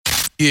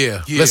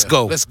Yeah, let's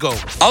go.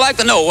 I'd like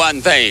to know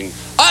one thing.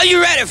 Are you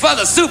ready for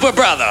the Super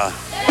Brother?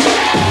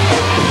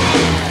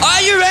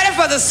 Are you ready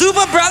for the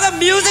Super Brother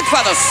music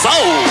for the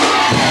soul?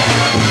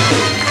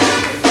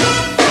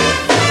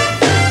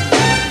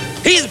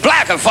 He's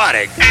black and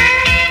funny,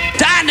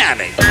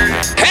 dynamic,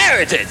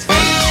 heritage,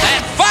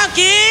 and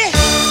funky.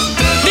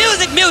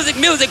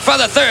 Music for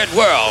the third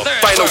world.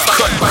 Final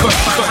cut.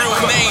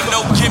 Real name,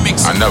 no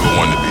gimmicks. I never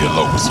wanted to be a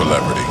local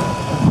celebrity.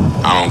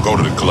 I don't go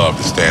to the club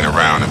to stand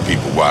around and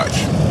people watch.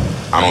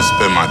 I don't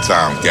spend my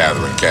time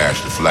gathering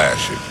cash to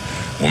flash it.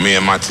 When me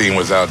and my team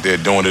was out there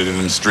doing it in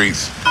them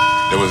streets,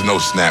 there was no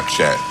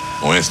Snapchat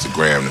or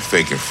Instagram to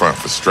fake in front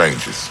for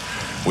strangers.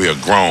 We are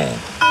grown,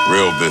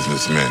 real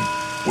businessmen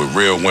with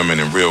real women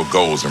and real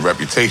goals and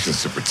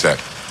reputations to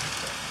protect.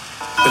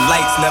 The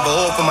lights never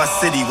off in my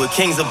city. Where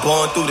kings are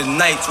born through the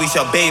nights. We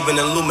shall bathe in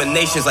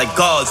illuminations like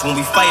gods. When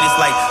we fight, it's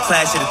like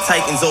Clash of the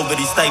Titans over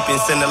these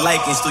stipends. Send the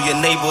likings through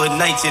your neighborhood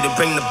nights here to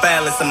bring the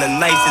balance. I'm the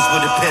nicest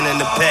with a pen and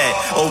a pad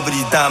over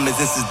these diamonds.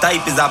 And since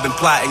diapers, I've been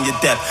plotting your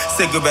death.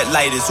 Cigarette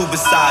lighters, who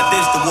beside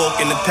this to walk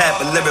in the path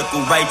of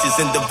lyrical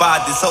righteous and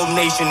divide this whole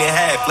nation in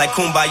half like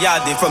Kumbaya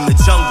did from the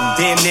jungle.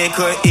 Damn near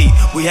couldn't eat.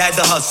 We had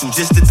to hustle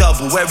just to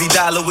double every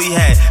dollar we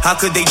had. How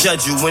could they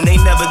judge you when they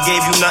never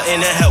gave you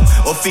nothing to help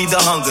or feed the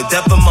hunger?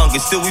 Among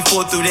us, still we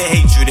fought through the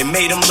hatred and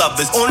made them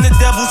lovers. On the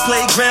devil's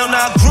playground,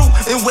 I grew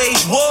and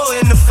waged war.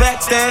 And the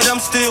fact that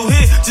I'm still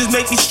here just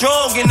make me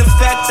strong. And the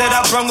fact that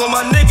I brung on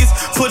my niggas,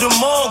 put them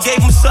on, gave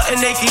them something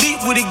they could eat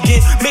with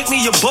again. Make me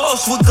a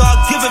boss, what God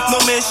giveth,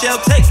 no man shall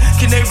take.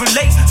 Can they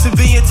relate to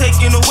being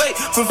taken away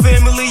from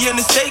family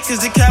in the state? Cause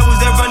the cowards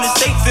that run the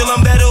state feel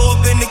I'm better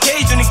off in the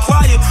cage and the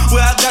quiet,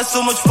 where I got so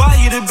much fire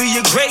to be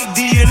a great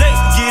DNA.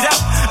 Get out,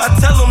 I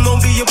tell them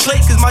don't be a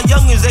plate, cause my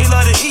youngins, they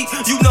love to eat.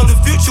 You know the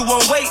future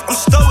won't wait, I'm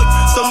stoic,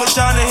 so much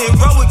honor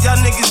heroic, y'all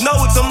niggas know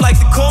it. Some like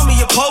to call me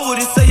a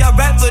poet and say I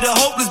rap for the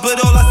hopeless,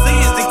 but all I see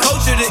is the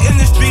culture, the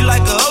industry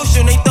like an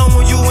ocean. They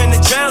throwing you in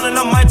the drown and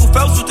I'm Michael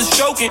Phelps with the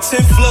stroking.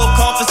 10th floor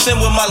conferencing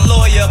with my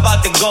lawyer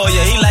about the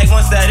Goya. He like,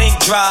 once that ink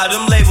dry,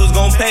 them labels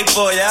gon' pay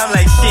for ya. I'm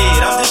like,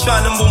 shit, I'm just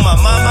trying to move my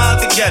mama out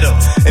the ghetto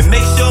and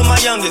make sure my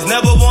youngest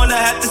never wanna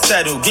have to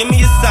settle. Give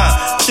me a sign,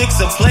 chicks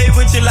will play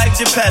with you like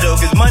Geppetto,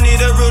 cause money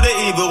the root of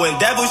evil and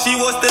devil she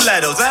wants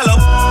stilettos. Hello.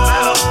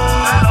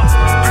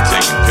 You're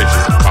taking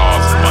pictures of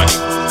cars and money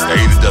that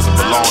either doesn't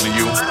belong to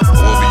you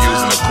or will be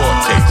used in a court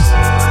case.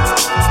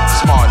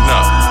 Smart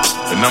enough,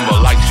 the number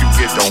of likes you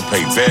get don't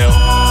pay bail,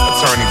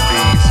 attorney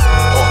fees,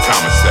 or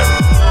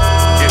commissary.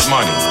 Get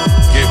money,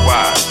 get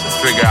wise, and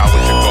figure out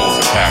what your goals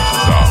and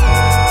passions are.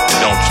 And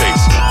don't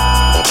chase them,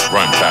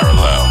 run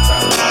parallel.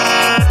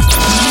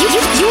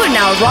 You are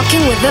now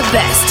rocking with the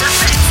best.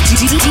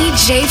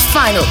 DJ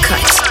Final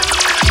Cut.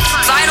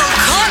 Final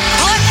cut.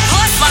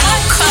 Final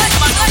cut.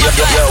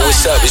 Yo,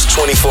 what's up? It's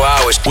 24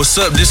 hours. What's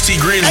up? This T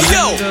Green. Hey,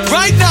 yo,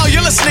 right now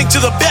you're listening to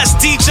the best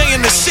DJ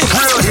in the city.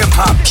 Real hip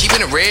hop.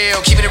 Keeping it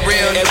real.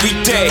 Every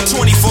day,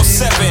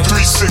 24/7,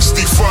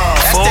 365.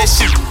 That's that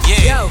shit.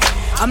 Yeah. Yo,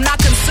 I'm not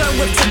concerned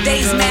with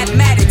today's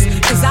mathematics,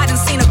 cause I done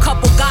seen a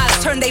couple guys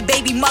turn their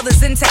baby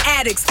mothers into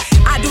addicts.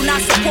 I do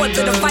not support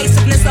the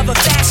divisiveness of a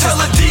fashion.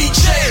 Tell a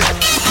DJ,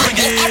 bring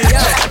it.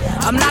 Yo,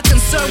 I'm not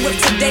concerned with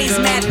today's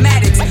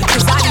mathematics,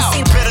 cause I done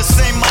seen. Better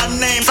say my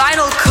name.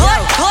 Final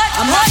cut.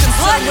 I'm not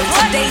concerned with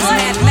today's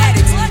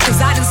mathematics,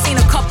 cause I done seen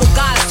a couple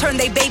guys turn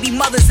their baby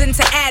mothers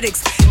into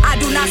addicts. I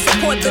do not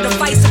support the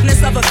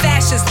divisiveness of a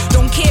fascist.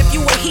 Don't care if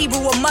you a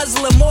Hebrew, a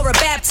Muslim, or a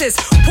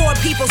Baptist. Poor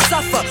people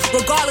suffer,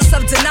 regardless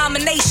of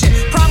denomination.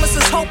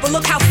 Promises hope, but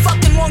look how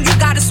fucking long you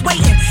got us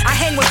waiting. I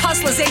hang with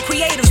hustlers and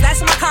creatives, that's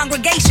my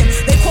congregation.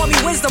 They call me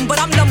wisdom, but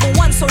I'm number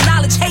one, so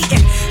knowledge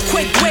hating.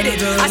 Quick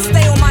witted, I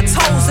stay on my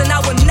toes, and I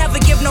will never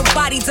give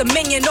nobody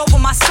dominion over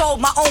my soul.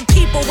 My own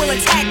people will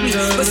attack me,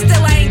 but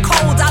still I ain't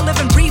cold. I live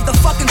and breathe the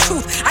fucking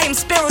truth. I am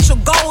spiritual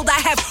gold, I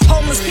have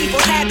homeless people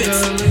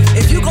habits.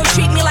 If you gon'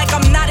 treat me like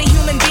I'm not a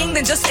human being,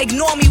 then just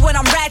ignore me when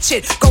I'm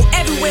ratchet. Go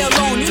everywhere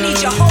alone, you need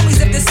your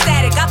homies if they're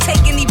static. I'll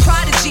take any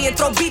prodigy and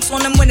throw beats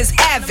on them when it's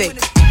havoc.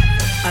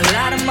 A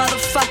lot of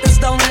motherfuckers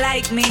don't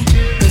like me,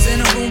 cause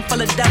in a room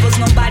full of devils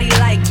nobody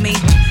like me.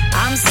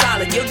 I'm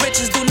solid, your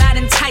riches do not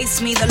entice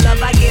me. The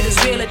love I get is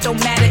real, it don't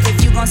matter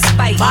if you gon'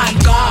 spite me. My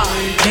God,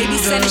 they be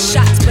sending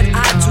shots, but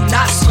I do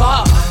not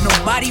scar.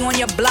 Nobody on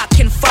your block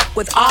can fuck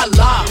with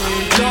Allah.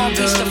 Long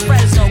Beach to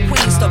Fresno,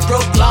 Queens to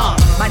Brooklyn.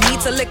 Might need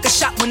to lick a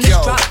shot when this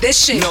drop,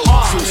 this shit no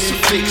hard.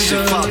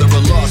 crucifixion, father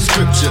of law,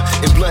 scripture.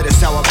 In blood is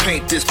how I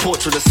paint this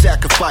portrait of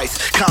sacrifice.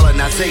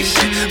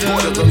 Colonization,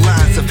 border the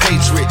lines of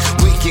hatred.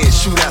 Weekend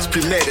shootouts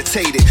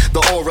premeditated.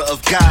 The aura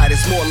of God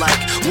is more like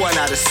 1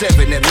 out of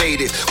 7 that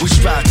made it. We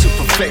strive to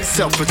perfect,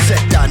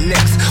 self-protect our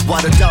necks,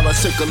 while the dollar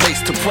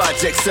circulates to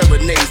project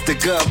serenades. The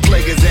gun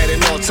players at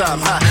an all-time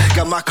high.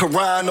 Got my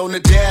Quran on the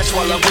dash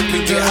while I whip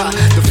and get high.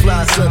 The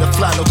flies of the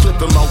fly, no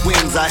clipping my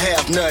wings. I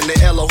have none, the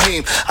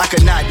Elohim. I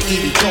could not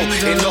even go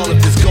in all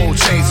of this gold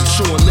chains. A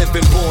true and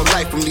living born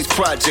life from these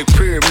project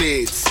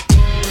pyramids.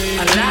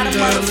 A lot of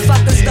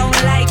motherfuckers don't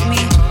like me,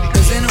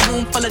 cause in a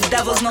room full of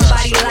devils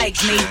nobody like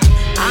me.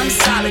 I'm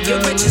solid, your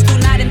riches do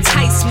not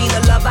entice me.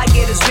 The love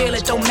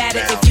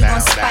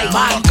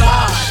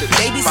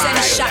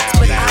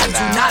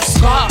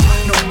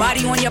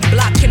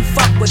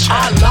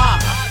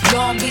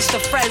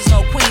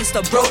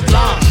just a broke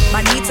law.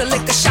 Might need to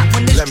lick a shot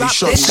when this drop this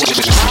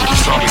shit.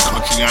 Sorry,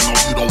 country, I know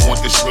you don't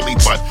want this really,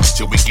 but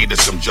till we get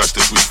us some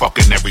justice, we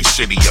fucking every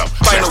city up.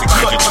 Plastic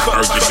midgets is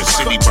urgent, the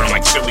city burn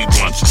like chili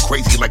blunts.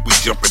 Crazy like we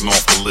jumping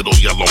off a little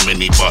yellow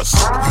minibus.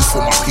 You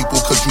for my people,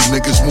 cause you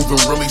niggas moving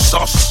really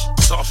sus.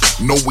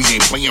 No, we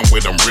ain't playing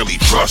with them, really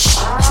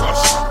trust.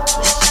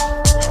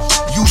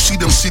 You see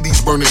them cities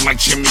burning like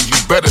chimneys, you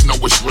better know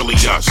it's really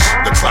us.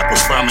 The clock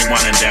was finally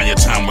winding down, your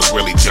time was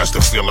really just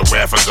to feel a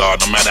wrath of God,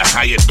 no matter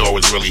how your door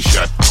is really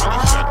shut.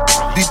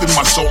 Deep in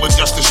my soul,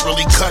 injustice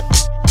really cut.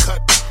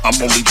 I'm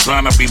only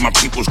trying to be my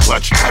people's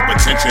clutch.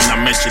 Hypertension, I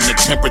mentioned the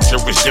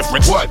temperature is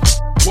different. What?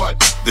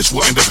 This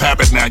will end up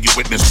happening now, you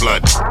witness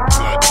blood.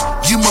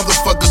 You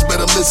motherfuckers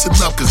better listen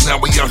up, cause now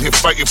we out here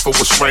fighting for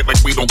what's right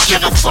like we don't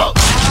give a fuck.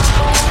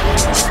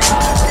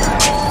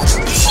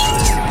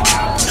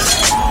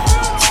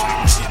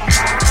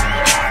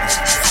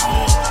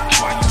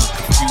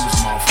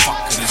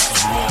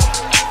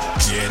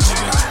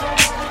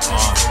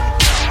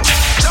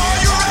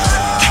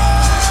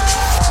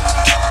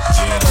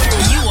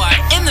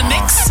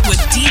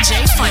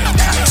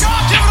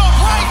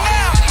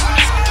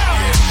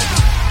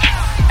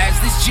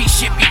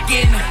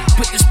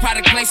 Put this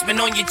product placement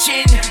on your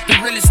chin. The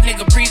realest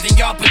nigga breathing,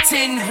 y'all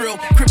pretend. Real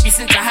creepy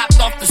since I hopped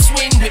off the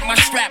swing with my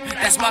strap.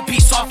 That's my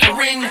peace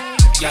offering.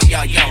 Yo. 5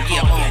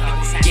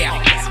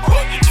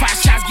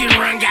 shots get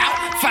rung out,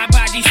 5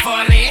 bodies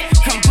fall in.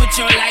 Come put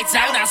your lights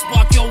out, I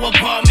spark your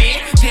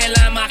apartment. Tail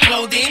line my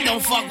clothing,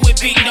 don't fuck with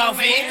Big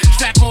Dolphin.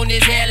 Strap on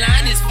his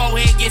hairline, his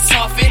forehead gets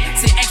softened.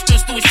 Sit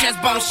extras through his chest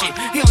bone shit,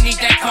 he don't need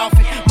that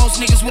coffin. Most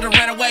niggas would've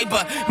ran away,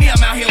 but me,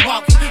 I'm out here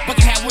walking.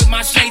 Bucket hat with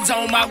my shades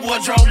on, my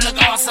wardrobe look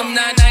awesome.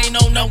 Nah, I ain't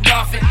on no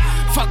golfing.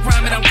 Fuck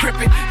rhyming, I'm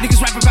crippin'. Niggas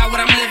rap about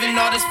what I'm living.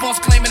 All this false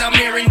claiming I'm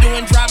hearing.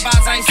 Doing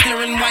drive-bys, I ain't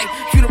steering. White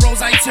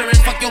funerals, I ain't tearing.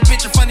 Fuck your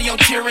bitch in front of your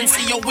cheering.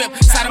 See your whip,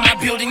 side of my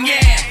building,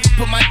 yeah.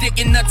 Put my dick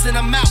and nuts in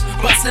her mouth,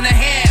 bustin' her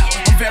hair.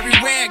 I'm very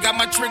rare, got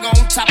my trigger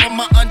on top of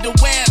my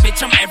underwear.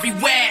 Bitch, I'm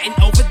everywhere, and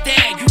over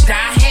there, you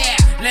die here.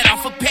 Let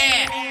off a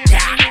pair,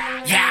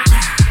 yeah.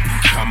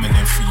 Coming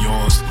in for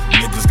yours.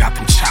 Niggas got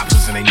them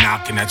choppers and they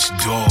knocking at your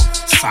door.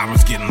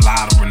 Sirens getting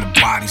louder and the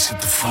bodies hit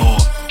the floor.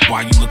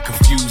 Why you look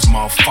confused,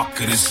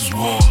 motherfucker? This is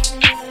war.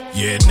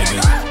 Yeah,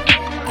 nigga.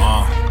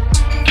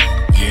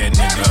 Yeah,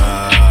 nigga.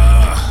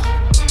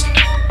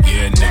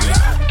 Yeah, nigga.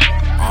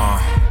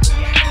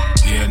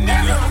 Yeah,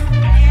 nigga.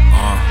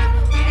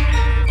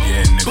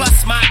 Yeah, nigga.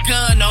 Bust my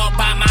gun all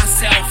by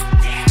myself.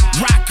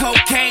 Rock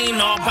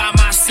cocaine all by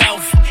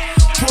myself.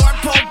 Pour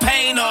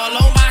propane all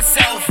on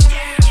myself.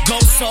 Go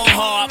so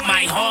hard,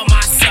 might harm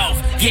myself.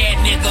 Yeah,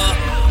 nigga.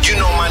 You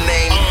know my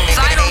name.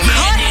 Final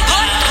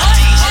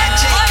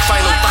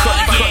cut.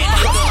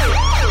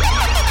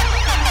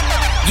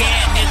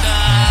 Yeah, nigga.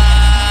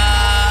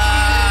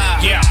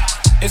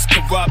 Yeah. It's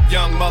corrupt,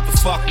 young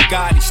motherfucker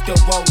Gotti. Still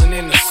rolling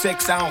in the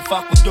 6, I don't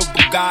fuck with the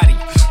Bugatti.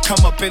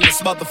 Come up in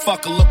this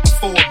motherfucker looking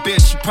for a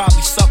bitch. You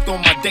probably sucked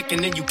on my dick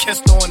and then you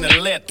kissed on the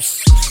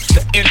lips.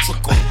 The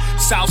integral,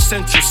 South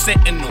Central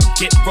Sentinel.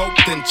 Get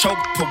roped and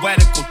choked,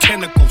 poetical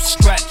tentacle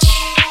stretch.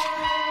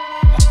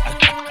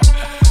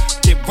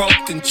 Get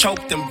roped and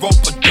choked and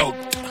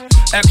rope-a-doped.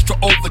 Extra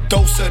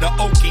overdose of the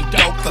okie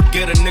doke. Or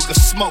get a nigga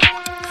smoked.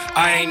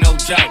 I ain't no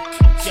joke.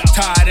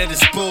 Tired of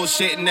this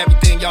bullshit and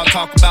everything y'all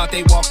talk about.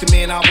 They walked him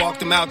in, I walked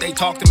them out. They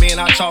talked to me and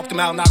I chalked them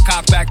out. Now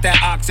cock back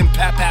that ox and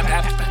pap.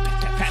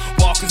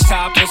 Walking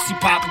side, pussy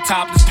poppin',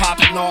 topless,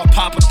 poppin' all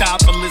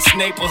Papadopoulos.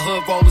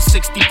 Neighborhood rollin'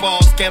 60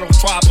 balls,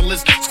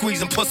 ghettotropolis.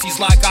 Squeezing pussies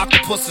like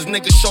octopuses.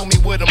 Niggas, show me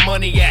where the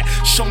money at,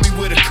 show me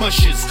where the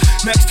cushions.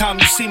 Next time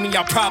you see me,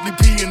 I'll probably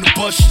be in the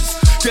bushes.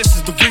 This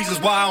is the reasons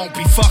why I don't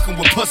be fucking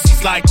with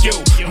pussies like you.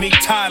 Me,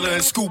 Tyler,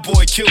 and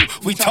Schoolboy Q,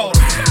 we told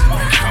them.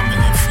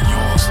 Coming in for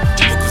yours.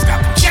 Niggas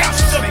got them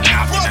choppers and they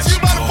knocking at your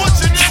door.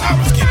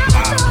 Sirens getting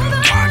louder and the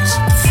bodies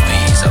hit the floor.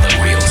 These are the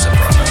real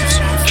Sopranos.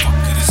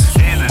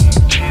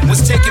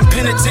 Was taking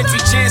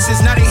penitentiary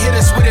chances, now they hit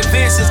us with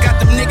advances.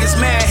 Got them niggas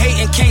mad,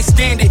 hating, can't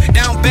stand it.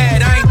 Down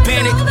bad, I ain't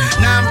panic.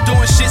 Now I'm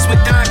doing shits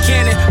with Don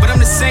Cannon, but I'm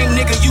the same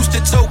nigga used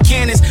to tow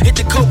cannons. Hit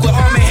the coke with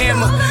Arm &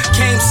 Hammer.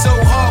 Came so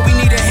hard, we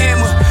need a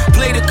hammer.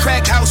 Play the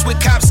crack house with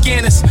cop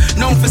scanners.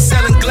 Known for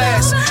selling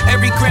glass.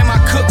 Every gram I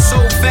cook so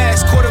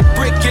fast. Caught a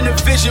brick in the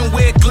vision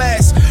with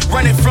glass.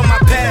 Running from my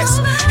past.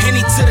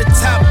 Henny to the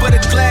top of the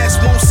glass.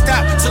 Won't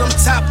stop till I'm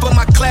top of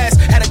my class.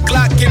 Had a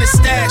Glock in a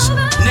stash.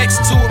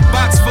 Next to a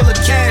box full of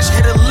cash.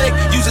 Hit a lick,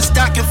 use a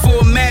stocking for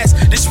a mask.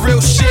 This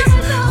real shit.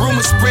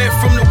 Rumors spread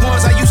from the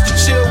ones I used to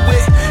chill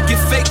with. Get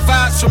fake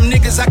vibes from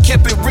niggas I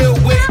kept it real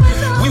with.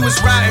 We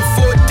was riding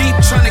 4 deep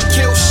trying to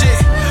kill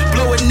shit.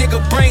 Blow a nigga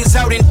brains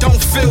out and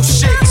don't feel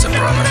shit.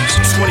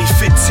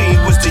 2015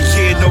 was the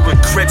year, no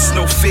regrets,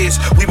 no fears.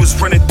 We was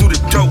running through the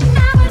dope.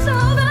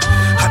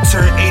 I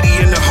turned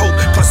 80 in the hope.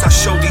 Plus I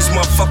showed these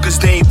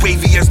motherfuckers they ain't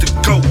wavy as the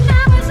GOAT.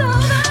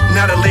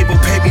 Now the label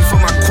paid me for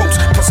my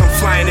quotes. Plus I'm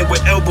flying in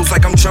with elbows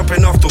like I'm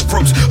jumping off the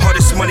ropes.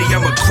 Hardest money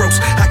I'ma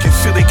gross. I can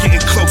feel it getting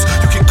close.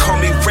 You can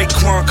call me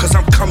Raekwon, cause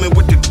I'm coming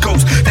with the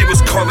ghost. They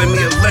was calling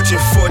me a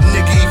legend for a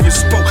nigga even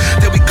spoke.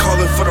 They'll be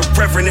calling for the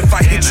reverend if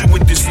I hit you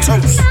with this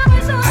toast.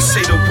 I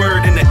say the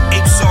word and the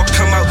apes all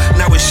come out.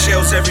 Now it's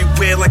shells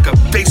everywhere like a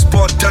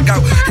baseball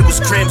dugout. It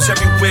was grams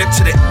everywhere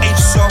till the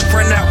apes all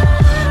run out.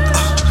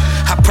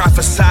 I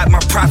prophesied my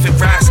profit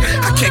rise.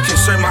 I can't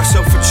concern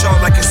myself with y'all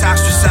like it's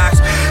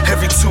ostracized.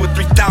 Every 2,000 or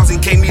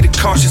 3,000 gave me the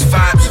cautious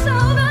vibes.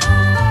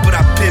 But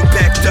I've been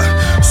backed up.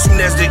 Soon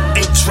as the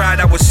ink dried,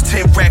 I was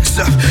 10 racks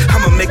up.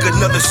 I'ma make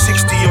another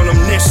 60 on them,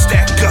 then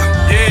stack up.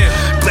 Yeah.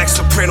 Black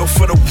soprano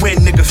for the win,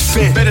 nigga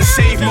fin. Better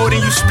save more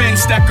than you spend,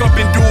 stack up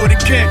and do it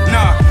again.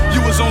 Nah, you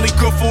was only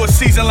good for a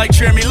season like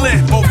Jeremy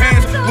Lin. Both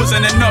hands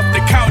wasn't enough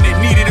to count it,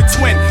 needed a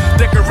twin.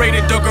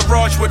 Decorated the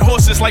garage with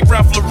horses like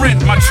Ralph Lauren.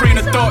 My train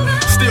of thought,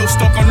 still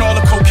stuck on all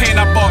the cocaine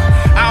I bought.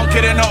 I don't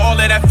get into all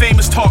of that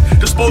famous talk.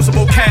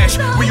 Disposable cash,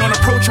 we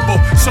unapproachable,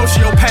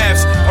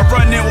 sociopaths. A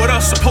run in with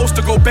us, supposed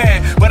to go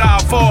bad, but I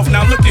evolved,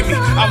 now look at me.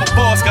 I'm a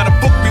boss, gotta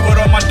book me with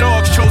all my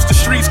dogs. Chose the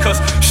streets cause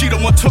she the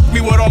one took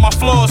me with all my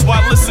flaws.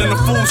 While listening to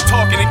fools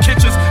talking in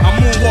kitchens,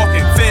 I'm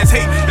moonwalking. Feds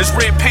hate, there's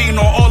red paint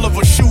on all of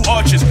her shoe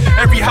arches.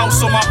 Every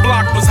house on my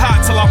block was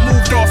hot till I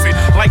moved off it.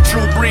 Like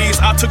Drew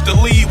Brees, I took the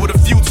lead with a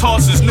few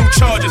tosses, new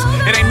charges.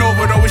 It ain't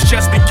over though, it's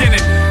just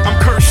beginning. I'm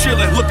Kurt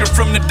Schilling, looking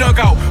from the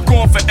dugout,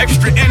 going for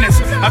extra innings.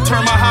 I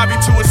turn my hobby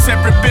to a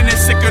separate business.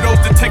 Sick of those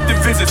detective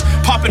visits,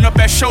 popping up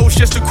at shows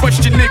just to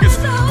question niggas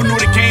who knew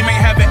the game ain't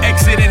have an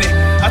exit in it.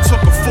 I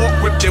took a fork,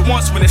 whipped it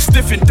once, when it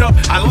stiffened up,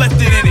 I left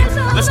it in it.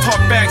 Let's talk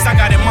bags, I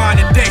got in mind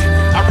today.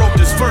 I wrote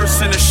this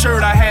verse in the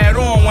shirt I had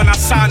on when I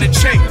signed the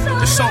check.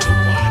 It's over.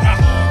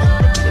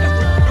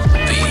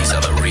 These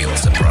are the real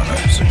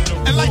Sopranos.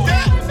 And like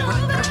that,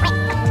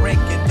 break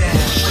it down.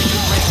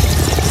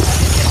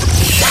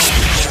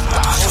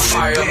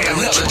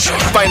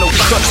 Final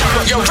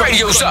cut. Yo,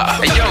 radio's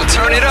up. Hey, yo,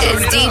 turn it up.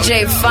 It's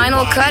DJ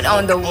Final Cut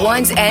on the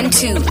ones and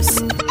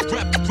twos. Break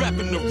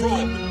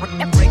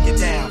it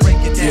down, break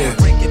it down,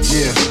 break it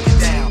down.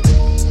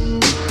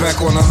 Back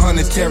on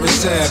 100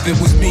 Terrace Ave, it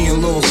was me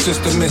and little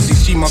sister Missy,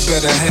 she my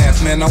better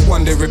half. Man, I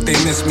wonder if they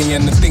miss me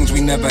and the things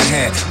we never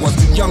had. Was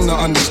too young to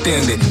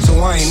understand it, so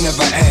I ain't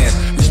never asked.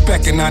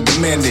 Respect and I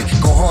demand it,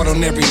 go hard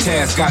on every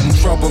task. Got in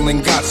trouble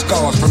and got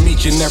scars from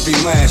each and every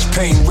lash.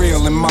 Pain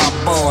real in my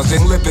bars,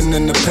 ain't living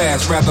in the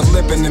past. Rather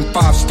living in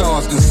 5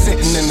 stars than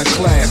sitting in the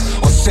class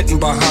or sitting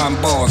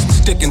behind bars. I'm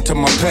sticking to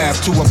my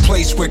path to a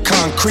place where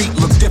concrete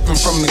look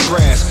different from the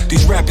grass.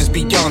 These rappers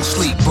beyond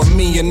sleep, but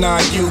me and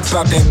you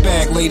bout that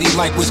bag, lady,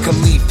 like Wiz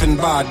Khalifa and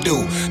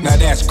Badu. Now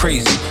that's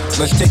crazy.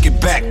 Let's take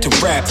it back to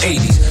rap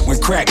 80s when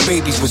crack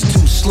babies was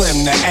too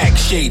slim to act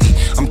shady.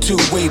 I'm too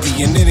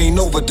wavy and it ain't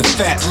over the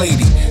fat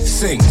lady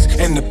sings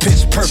and the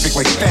pitch perfect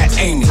like Fat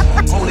Amy.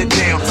 Hold it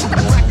down.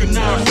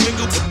 Recognize,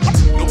 nigga.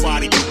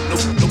 Nobody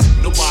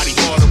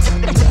harder.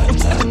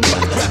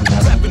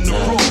 Rapping the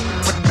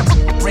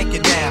raw. Break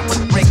it down,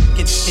 break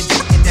it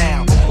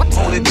down.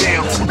 Hold it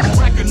down.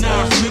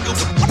 Recognize, nigga.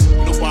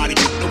 Nobody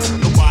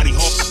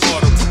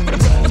harder.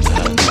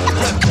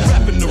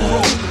 Rapping the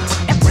raw.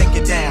 Break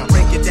it down,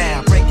 break it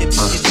down, break it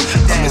down.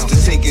 I miss to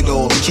take it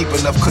all, keep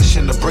enough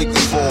cushion to break the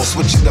fall.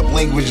 Switching up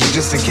languages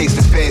just in case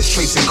the feds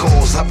tracing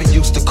calls. I've been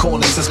used to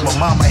corners since my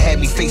mama had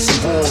me facing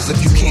walls.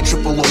 If you can't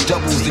triple or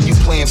doubles, then you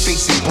playing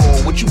facing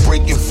ball. What you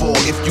breaking for?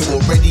 If you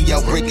already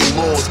out breaking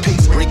laws,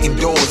 pigs breaking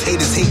doors,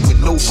 haters hate with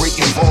no break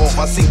involved.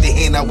 I seen the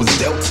hand I was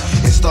dealt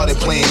and started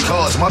playing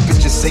cards. My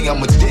bitches say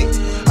I'm a dick.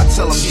 I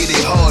tell them get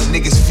it hard.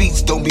 Niggas'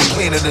 feet don't be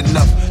planted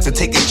enough to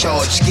take a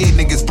charge. Scared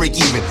niggas break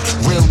even.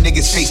 Real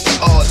niggas face the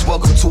odds.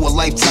 Welcome to a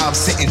lifetime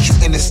sentence. You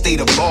in a state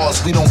of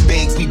bars. We don't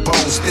beg, we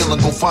bone still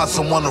and go find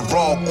someone to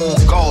raw on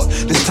guard.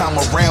 This time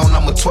around,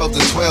 I'm a 12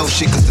 to 12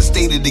 shit. Cause the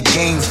state of the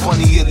game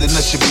funnier than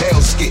a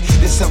Chappelle skit.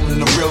 This something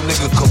the real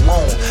nigga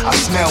cologne. I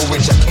smell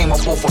rich. I came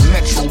up off a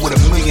Metro with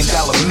 $1 million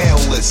mail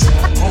list.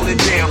 Hold it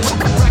down.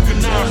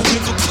 Recognize,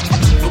 nigga.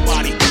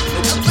 Nobody harder.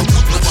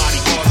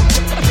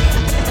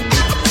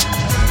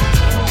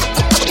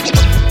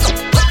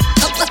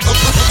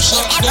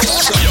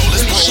 Yo,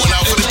 let's pour one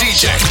out for the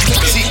DJ,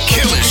 cause he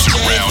killing shit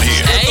around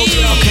here.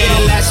 Okay,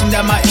 the last thing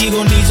that my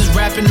ego needs is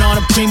rapping on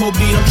a primo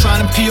beat. I'm trying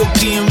to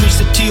POP and reach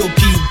the TOP,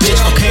 you bitch.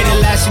 Okay, the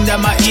last thing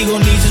that my ego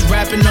needs is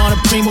rapping on a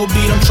primo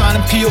beat. I'm trying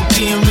to POP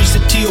and reach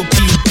the TOP.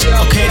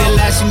 Okay, the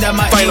last thing that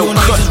my ego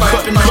needs is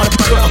rapping on a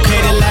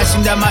Okay, the last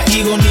thing that my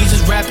ego needs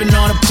is rapping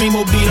on a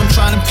primo beat. I'm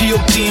trying to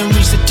POP and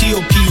reach the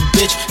TOP, you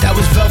bitch. That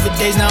was Velvet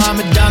Days, now I'm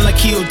a Don like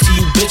EOT,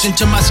 you bitch. And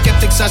to my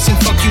skeptics, I sing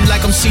fuck you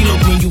like I'm CeeLo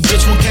Green. You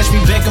bitch won't catch me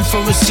begging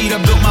for a seat.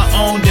 I built my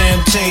own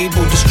damn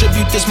table.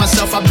 Distribute this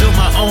myself, I built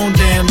my own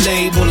damn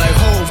label. Like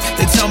Hove,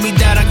 they tell me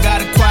that I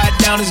gotta quiet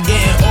down, it's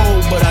getting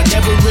old. But I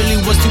never really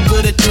was too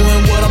good at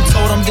doing what I'm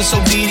told. I'm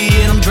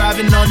disobedient, I'm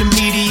driving on the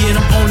media, and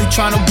I'm only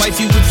trying to wife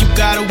you if you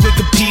got a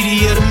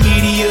Wikipedia. The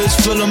media is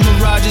full full of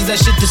mirages, that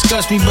shit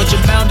disgusts me. But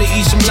you're bound to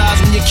eat some lies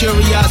when your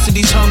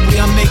curiosity's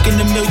hungry. I'm making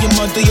 $1 million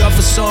monthly off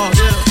of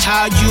songs.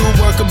 How you a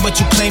worker, but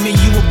you claiming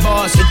you a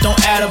boss? It don't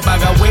add up. I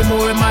got way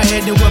more in my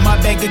head than what my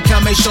bank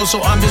account may show.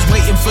 So I'm just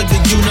waiting for the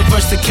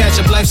universe to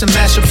catch up. Life's a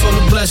mashup full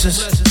of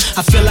blessings.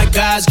 I feel like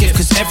God's gift,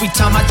 cause every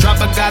time I drop,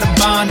 I got a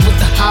bond with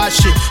the hot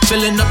shit.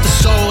 Filling up the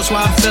souls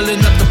while I'm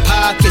filling up the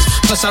pockets.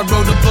 Plus I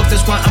wrote a book,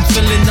 that's why I'm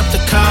filling up the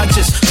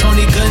conscious.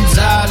 Tony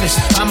Gonzalez,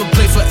 I'ma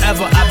play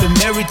forever. I've been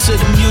married to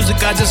the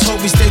music, I just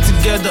hope we stay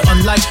together.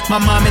 Unlike my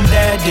mom and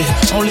dad did.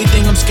 Only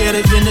thing I'm scared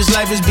of in this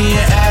life is being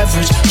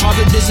average.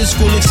 Harvard Business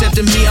School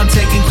accepting me, I'm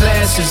taking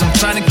classes. I'm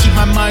trying to keep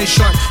my mind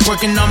sharp,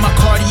 working on my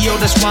cardio,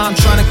 that's why I'm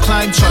trying to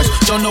climb charts.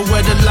 Don't know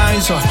where the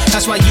lines are,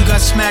 that's why you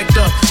got smacked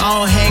up. I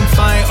don't hang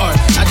fine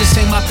art, I just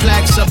hang my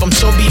plaques up. I'm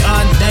so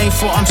beyond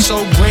thankful, I'm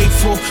so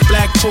grateful.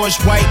 Black Porsche,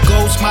 white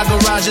ghost, my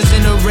garage is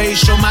in a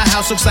ratio. My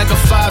house looks like a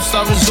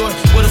 5-star resort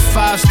with a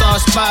 5-star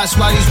spot.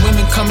 Why these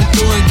women coming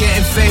through and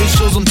getting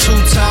facials? I'm too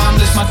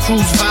timeless, my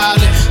crew's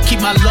violent.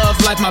 Keep my love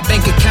like my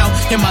bank account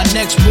and my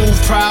next move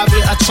private.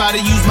 I try to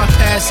use my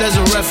past as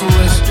a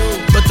reference,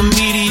 but the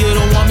media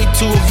don't want me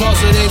to evolve,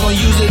 so they gon'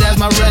 use it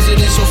as my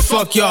residence. So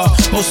fuck y'all,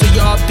 most of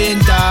y'all been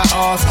die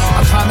off.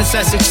 I promise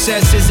that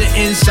success is an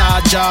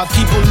inside job.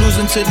 People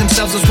losing to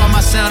themselves, that's why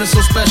my sound is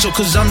so special.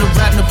 Cause I'm the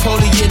rap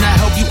Napoleon, I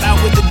help you out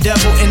with the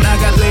devil. And I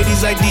got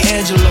ladies like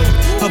D'Angelo,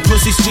 her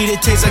pussy sweet,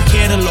 it tastes like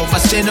cantaloupe. I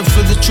stand up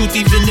for the truth,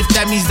 even if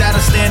that means that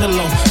I stand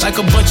alone. Like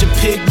a bunch of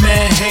pig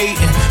men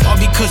hating, all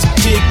because of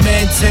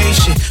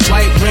pigmentation.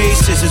 White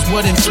races is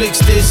what inflicts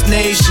this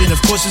nation.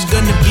 Of course it's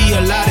gonna be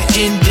a lot of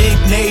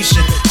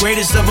indignation.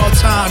 Greatest of all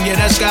time, yeah,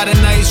 that's got a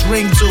nice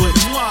ring to it.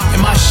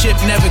 And my ship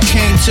never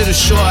came to the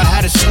shore, I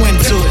had to swim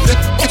to it.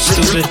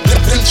 Stupid.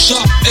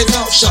 Shop and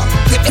out shop,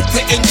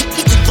 and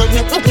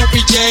from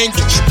every gang.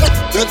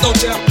 There's no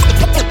doubt,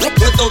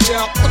 there's no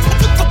doubt,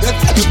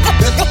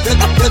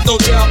 there's no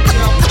doubt.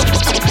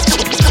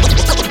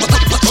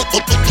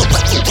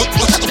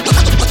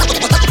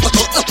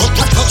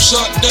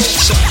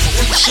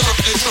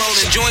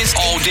 Rolling joints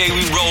all day,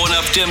 we rolling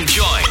up them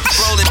joints.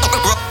 Rolling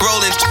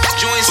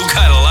joints. Who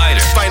got a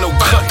lighter? Final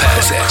cut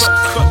pass ass.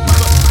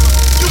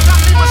 You got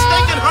me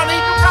mistaken, honey.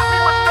 You got me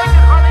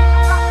mistaken, honey.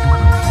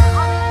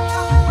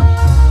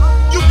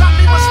 You got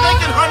me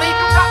mistaken, honey.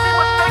 You got me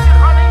mistaken,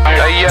 honey.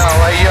 Hey yo,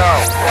 hey yo,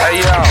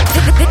 hey yo.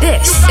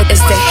 This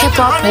is the Hip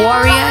Hop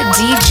Warrior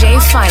DJ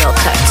Final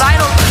Cut.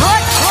 Final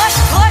cut.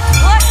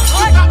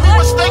 You got me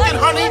mistaken,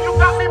 honey. You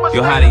got me mistaken.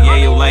 Yo, how the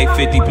yayo like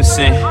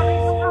 50%?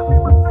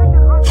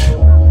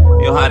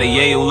 Yo, how the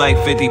yayo like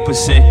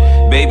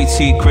 50%? Baby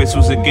T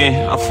crystals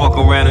again. I fuck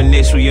around a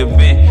niche where you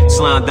been.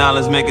 Slime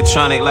dollars,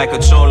 Mechatronic like a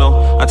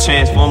cholo. I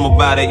transform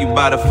about it, you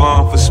buy the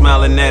phone for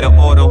smiling at an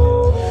auto.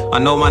 I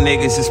know my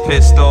niggas is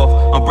pissed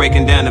off. I'm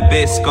breaking down the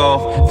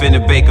Biscoff. Finna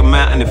bake a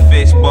mountain of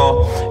fish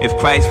ball. If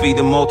Christ feed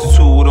the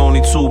multitude with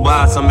only 2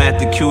 bots, I'm at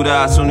the cute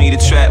eyes who need a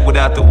trap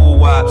without the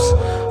woo-wops.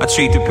 I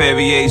treat the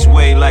Perrier's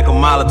way like a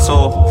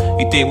Molotov.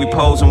 You think we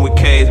posing with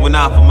K's, we're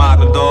not for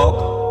Maga, dog.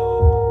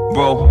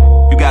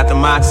 Bro, you got the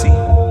moxie.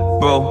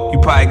 Bro, you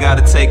probably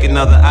gotta take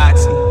another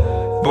oxy.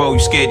 Bro, you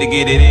scared to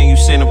get it in, you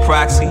send a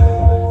proxy.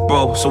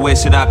 Bro, so where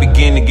should I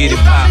begin to get it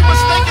poppin'?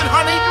 Mistaken,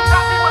 honey. You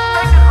got me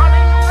mistaken, honey.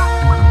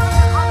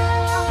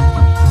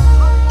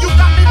 You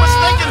got me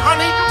mistaken,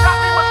 honey. You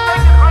got me mistaken,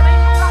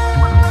 honey.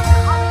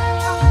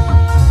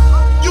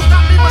 You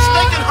got me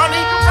mistaken,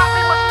 honey. You got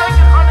me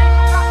mistaken,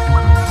 honey.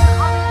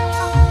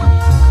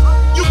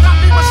 You got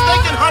me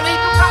mistaken, honey.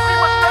 You got me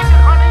mistaken,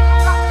 honey.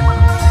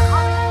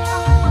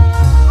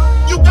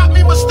 You got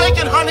me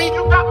mistaken, honey. You got me mistaken, honey.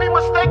 You got me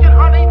mistaken,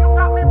 honey. You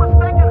got me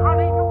mistaken,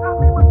 honey. You got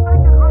me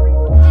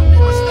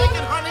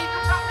mistaken, honey.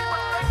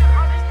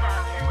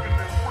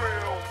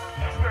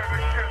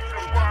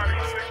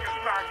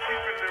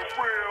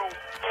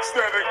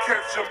 Instead of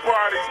catching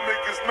bodies,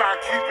 niggas not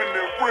keeping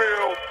it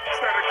real.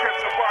 Instead of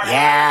catching bodies.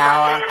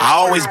 Yeah, I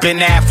always been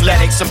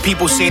athletic. Some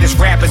people say this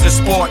rap is a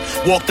sport.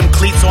 Walk them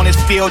cleats on his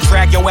field,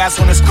 drag your ass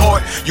on his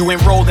court. You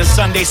enrolled in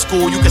Sunday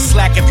school, you can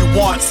slack if you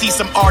want. See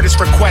some artists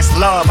request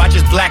love, I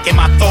just blacken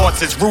my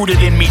thoughts. It's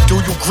rooted in me,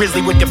 do you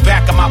grizzly with the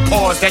back of my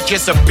paws? That's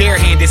just a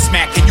barehanded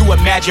smack. Can you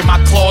imagine my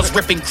claws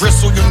ripping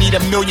gristle? You need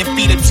 1,000,000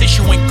 feet of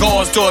tissue and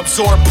gauze to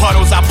absorb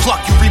puddles. I pluck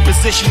you,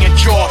 reposition your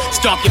jaw.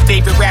 Stomp your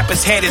favorite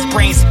rapper's head, his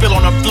brain spill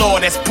on the floor.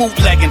 That's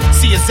bootlegging.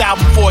 See his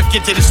album before it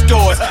get to the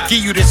stores. Give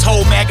you this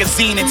whole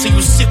magazine until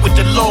you sit with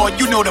the Lord.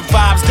 You know the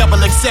vibes,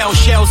 XXL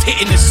shells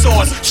hitting the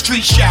source.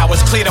 Street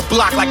showers, clear the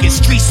block like it's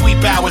street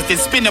sweep hours. Then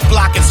spin the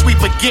block and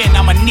sweep again.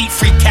 I'm a neat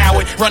freak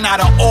coward. Run out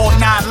of all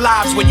 9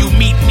 lives when you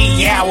meet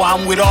me. Yeah,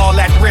 I'm with all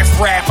that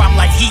riff-raff. I'm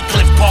like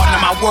Heathcliff, partner,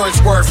 my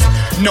words worth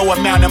no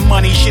amount of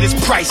money. Shit is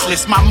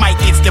priceless. My mic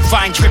gets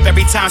divine drip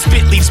every time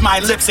spit leaves my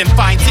lips and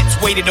finds its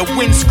way to the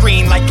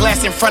windscreen like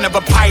glass in front of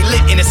a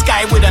pilot in the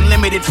sky with with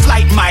unlimited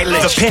flight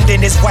mileage. The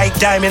pendant is white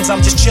diamonds,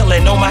 I'm just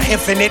chillin' on my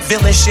infinite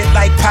villain shit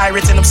like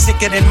pirates, and I'm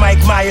sicker than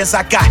Mike Myers.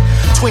 I got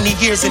 20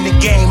 years in the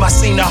game, I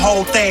seen the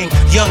whole thing.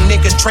 Young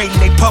niggas trading,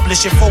 they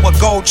publish it for a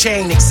gold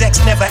chain.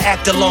 Execs never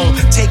act alone,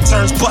 take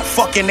turns butt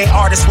fucking they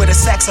artists with a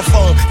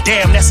saxophone.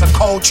 Damn, that's a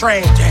cold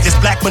train. This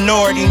black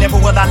minority, never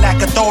will I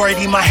lack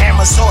authority. My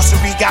hammer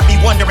sorcery got me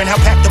wondering how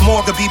packed the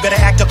morgue be. Better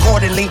act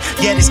accordingly.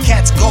 Yeah, this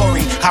cat's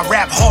gory. I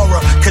rap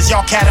horror, cause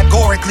y'all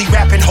categorically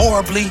rapping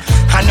horribly.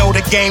 I know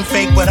the game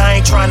fake, but I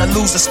ain't trying to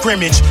lose a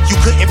scrimmage. You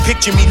couldn't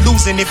picture me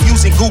losing if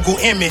using Google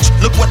image.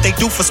 Look what they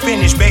do for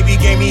spinach. Baby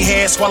gave me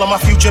hair, swallow my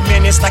future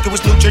minutes like it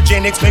was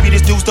Nutrigenics. Maybe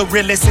this dude's the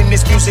realest in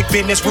this music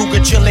business.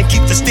 Ruger chillin',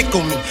 keep the stick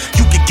on me.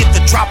 You could get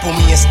the drop on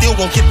me and still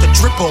won't get the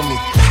drip on me.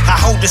 I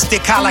hold the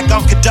stick high like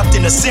I'm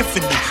conducting a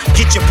symphony.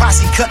 Get your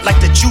posse cut like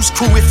the Juice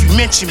Crew if you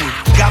mention me.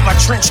 Got my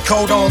trench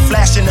coat on,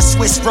 flashing a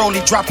Swiss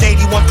rollie. Dropped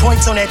 81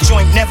 points on that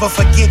joint, never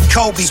forget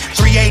Kobe.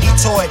 380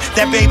 toy,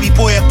 that baby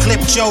boy a clip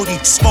Jody.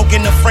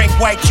 Smoking the Frank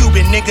White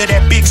Cuban, nigga,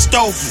 that big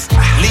stove.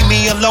 Leave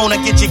me alone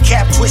or get your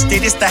cap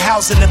twisted. It's the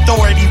housing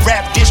authority,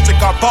 rap district.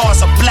 Our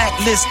bars are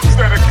blacklisted.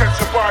 Better catch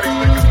your body,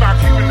 niggas not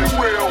keeping it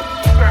real.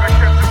 Better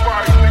catch your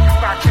body, niggas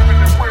not keeping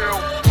it real.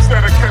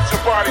 Better catch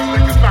your body,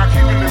 niggas not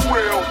keeping it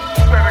real.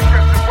 Better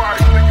catch your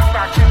body, niggas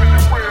not keeping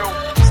it real.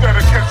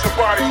 Better catch your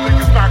body,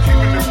 niggas not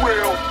keeping it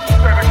real.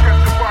 Better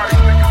catch your body,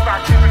 niggas not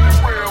keeping it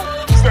real.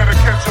 Better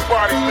catch your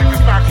body,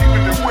 niggas not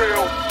keeping it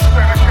real.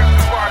 Better catch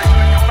your body,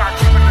 niggas not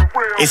keeping it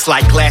real. It's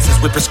like glasses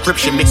with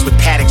prescription mixed with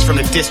paddocks from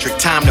the district.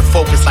 Time to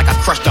focus like I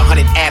crushed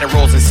 100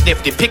 Adderalls and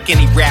sniffed it. Pick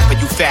any rapper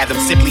you fathom,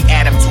 simply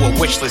add him to a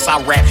wish list.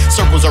 I wrap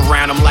circles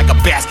around him like a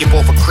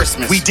basketball for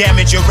Christmas. We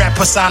damage your rap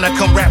persona,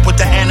 come rap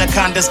with the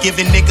anacondas.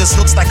 Giving niggas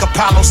hooks like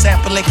Apollo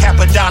sampling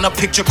Capadonna.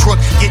 Picture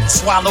crook getting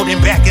swallowed in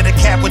back of the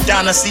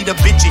Capadonna. See the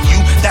bitch in you,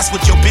 that's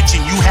what your bitch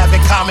and you have in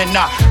common.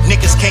 Nah,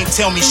 niggas can't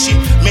tell me shit.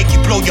 Make you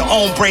blow your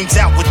own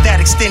brains out with that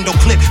extendo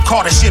clip.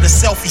 Carter shit a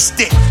selfie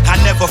stick. I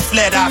never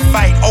fled, I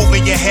fight over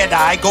your head.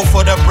 I go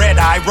for the bread.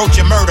 I wrote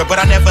your murder, but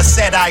I never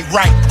said I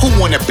write. Who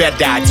wanna bet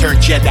that I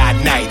turn Jedi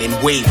Knight and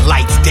wave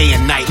lights day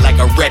and night like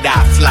a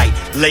red-eye flight?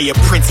 Lay a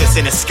princess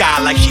in the sky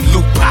like she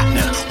Luke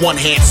partner. One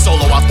hand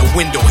solo out the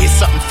window, here's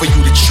something for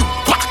you to chew.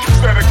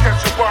 Better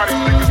catch your body,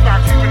 niggas not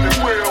keeping it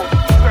real.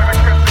 Better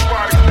catch your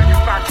body,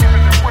 niggas not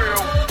keeping it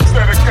real.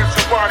 Better catch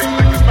your body,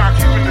 niggas not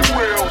keeping it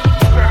real.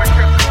 Better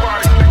catch your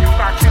body, niggas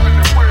not keeping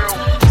it real.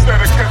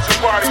 Better catch your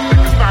body,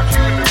 niggas not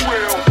keeping it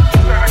real.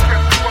 Better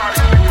catch your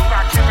body, niggas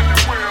not keeping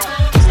it real.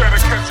 Better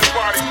catch your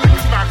body,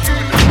 niggas not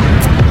keeping it real.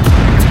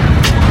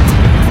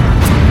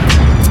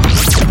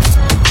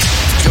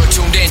 You're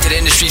tuned in to the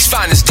industry's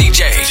finest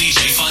DJ.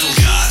 DJ Final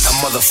Cut. A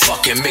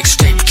motherfucking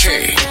mixtape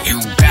king, you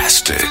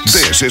bastard.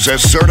 This is a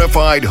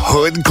certified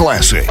hood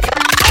classic.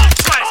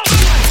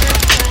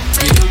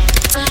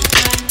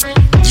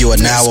 You are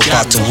now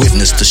about to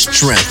witness the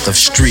strength of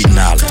street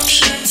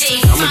knowledge.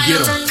 I'ma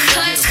get him.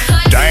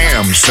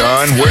 Damn,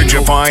 son, where'd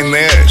you find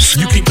this?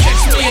 You can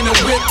catch me in a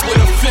whip with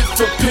a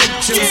fifth of pimp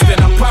juice. Then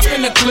I'm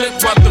popping the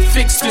clip about to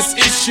fix this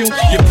issue.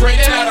 You pray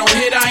that I don't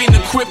hit, I ain't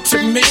equipped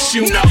to miss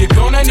you. You're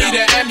gonna need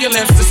an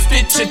ambulance to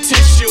stitch your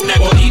tissue.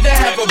 Or either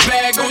have a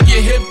bag on your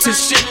hip to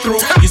shit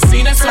through. You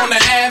seen us on the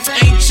ass,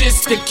 ain't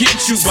just to get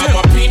you. But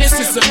my penis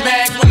is a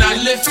mag, when I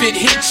lift it,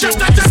 hit you.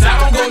 Cause I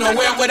don't go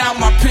nowhere without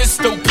my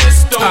pistol.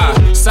 I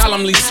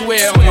solemnly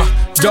swear on my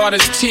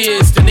daughter's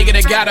tears. The nigga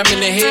that got him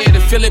in the head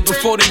to feel it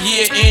before the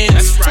year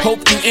ends. Hope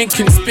you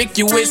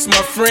inconspicuous,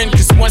 my friend.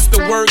 Cause once the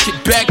word get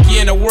back,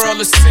 you're in a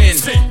world of sin.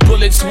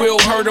 Bullets will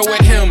hurtle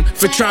at him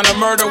for trying to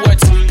murder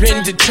what's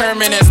been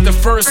determined as the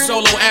first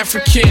solo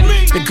African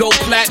to go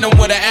platinum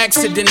where the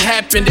accident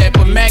happened at.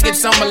 But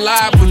maggots, I'm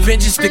alive with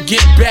vengeance to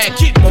get back.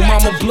 My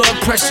mama blood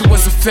pressure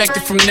was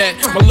affected from that.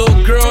 My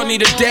little girl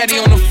need a daddy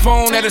on the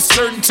phone at a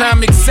certain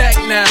time exact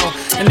now.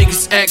 And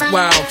niggas act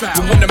wild, but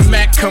when the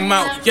Mac come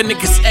out, your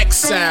niggas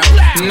exile.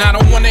 And I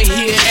don't wanna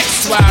hear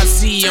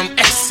XYZ, I'm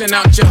Xing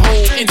out your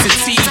whole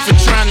entity for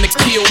trying to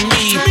kill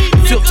me.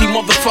 Filthy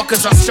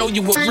motherfuckers, I'll show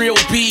you what real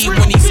be.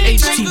 When these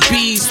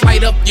HTBs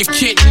light up your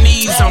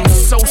kidneys, I'm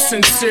so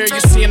sincere, you're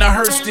seeing a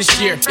hearse this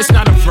year. It's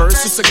not a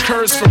verse, it's a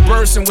curse for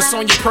bursting. What's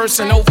on your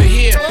person over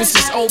here? This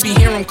is Obi,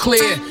 hear I'm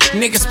clear.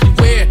 Niggas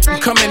beware, I'm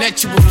coming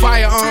at you with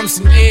firearms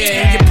and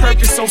air. And your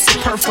purpose so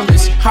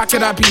superfluous, how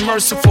could I be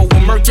merciful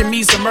when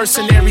Mercury's a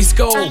mercenary's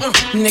goal?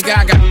 Nigga,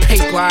 I got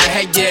paper, I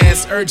had your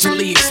ass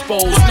urgently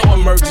exposed. No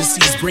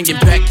emergencies, bringing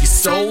back your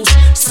souls.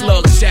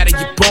 Slugs shatter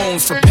your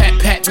bones, from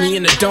pat me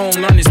in the dome.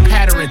 Learn his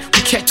pattern,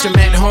 we catch him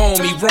at home,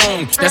 he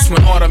roam. That's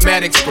when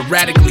automatics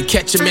sporadically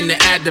catch him in the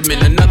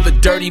abdomen. Another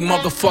dirty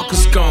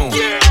motherfucker's gone.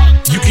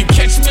 You can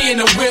catch me in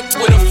a whip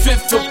with a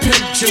fifth of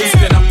pimp juice.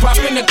 Then I'm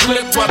popping the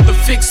clip about to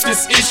fix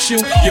this issue.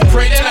 You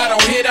pray that I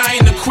don't hit, I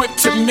ain't equipped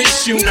to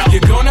miss you.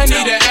 You're gonna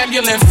need an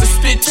ambulance to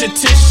stitch your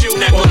tissue.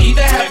 Or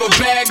either have a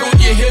bag on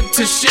your hip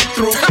to shit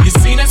through. You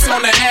seen us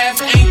on the ass,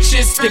 ain't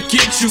just to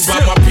get you.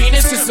 But my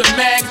penis is a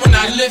mag, when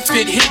I lift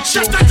it, hit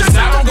you. Cause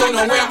I don't go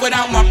nowhere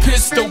without my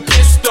pistol.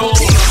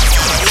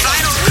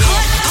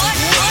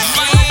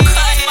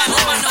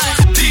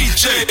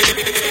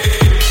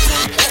 DJ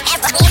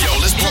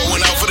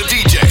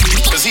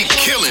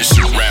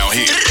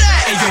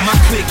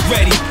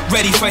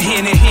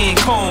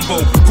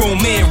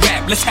grown man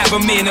rap, let's have a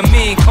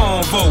man-to-man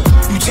convo.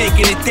 You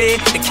taking it there,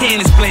 the can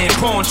is playing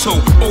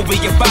pronto. Over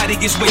your body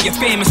is where your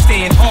family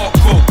stand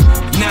hardcore.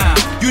 Nah,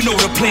 you know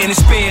the plan is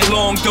span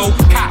long though.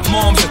 Hot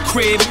mom's a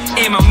crib,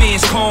 and my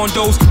man's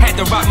condos. Had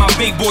to rock my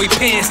big boy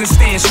pants and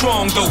stand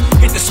strong though.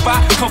 Hit the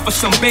spot, come for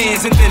some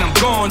bands, and then I'm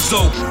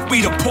gonzo.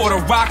 We the Porter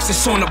Rocks,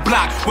 it's on the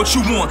block. What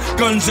you want?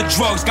 Guns or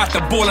drugs? Got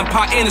the boiling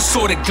pot and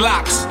assorted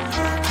Glocks.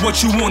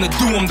 What you wanna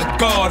do, I'm the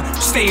guard.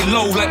 Stay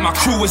low like my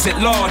crew is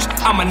at large.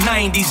 I'm a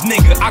 90s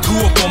nigga, I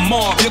grew up on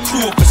Marv. Your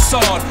crew a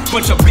facade.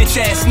 Bunch of bitch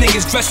ass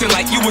niggas dressing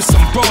like you was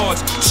some broads.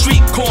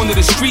 Street corner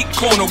to street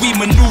corner, we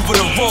maneuver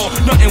the raw.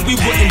 Nothing we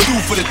wouldn't do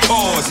for the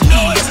cause.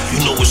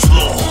 You know it's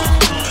law,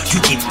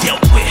 you get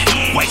dealt with.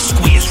 White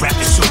squares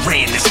wrapped in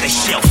saran, that's that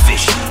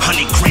shellfish.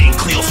 100 grand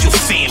clear off your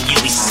fam, yeah,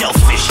 we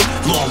selfish.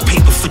 Long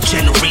paper for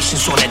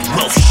generations on that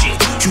wealth shit.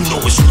 You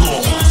know it's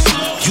law,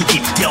 you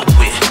get dealt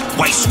with.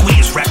 White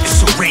squares wrapped in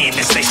saran,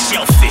 that's that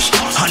shellfish.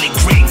 100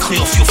 grand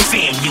clear off your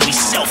fam, yeah, we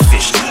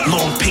selfish.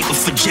 Long paper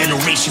for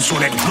generations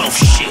on that wealth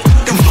shit.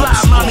 Them fly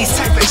mommies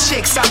type of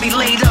chicks I be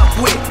laid up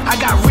with. I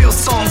got real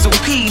songs on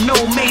P, no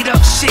made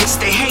up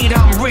shits. They hate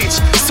I'm rich,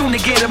 soon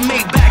to get a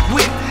Maybach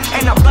whip.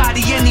 And I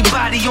body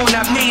anybody on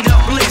that made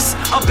up list.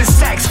 Up in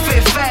Saks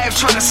Fifth Ave,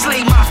 tryna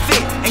slay my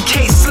fit. In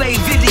case slave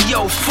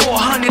video,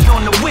 400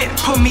 on the whip.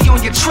 Put me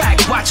on your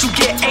track, watch you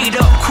get ate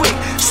up quick.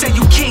 Say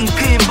you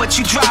kingpin, but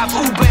you drive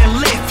Uber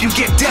and Lyft. You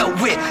get dealt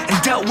with and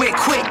dealt with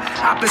quick.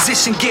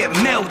 Opposition get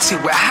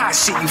melted with hot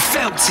shit, you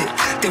felt it.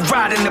 They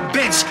ride in the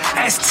bench,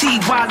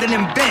 ST wildin'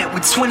 and bent.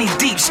 With 20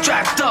 deep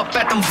strapped up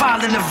at them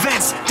violent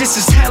events. This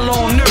is hell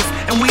on earth,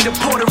 and we the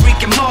Puerto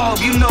Rican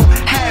mob. You know,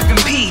 having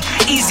P,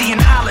 easy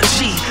and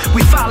ology.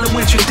 We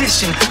following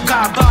tradition,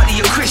 God, body,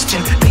 a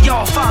Christian. They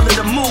all follow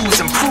the moves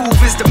and prove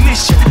is the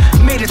mission.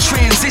 Made a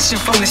transition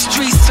from the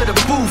streets to the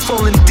booth.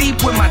 Falling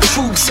deep with my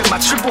troops and my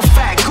triple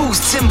fat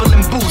goose.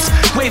 Timberland boots,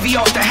 wavy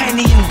off the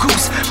Henny and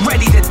Goose.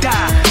 Ready to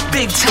die,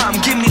 big time,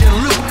 give me the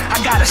loot. I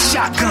got a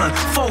shotgun,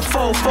 4,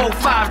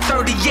 5,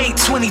 38,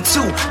 22.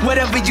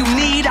 Whatever you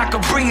need, I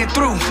can bring it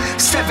through.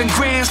 7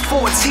 grams,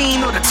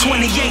 14, or the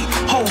 28.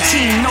 Whole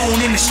team known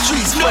in the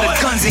streets for the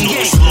guns and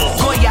yay.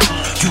 Goya,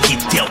 you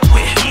get dealt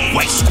with.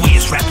 White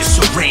squares wrapped in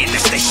saran,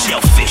 that's that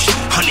shellfish.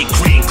 100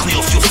 grand clear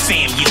off your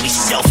fam, yeah, we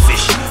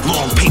selfish.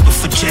 Long paper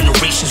for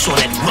generations on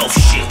that wealth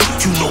shit.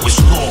 You know it's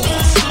law,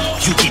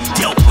 you get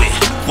dealt with.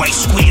 White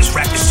squares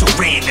wrapped in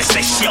saran, that's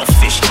that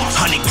shellfish.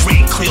 100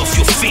 grand clear off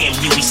your fam,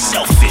 yeah, we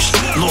selfish.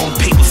 Long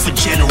paper for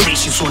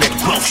generations on that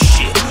wealth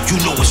shit. You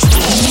know it's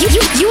law.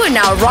 You are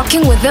now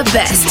rocking with the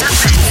best.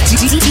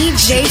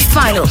 DJ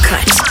Final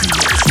Cut.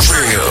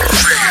 Real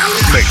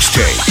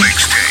Mixtape.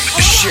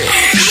 Shit.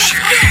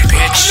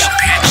 Bitch.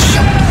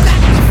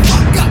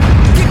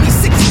 Give me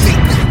 6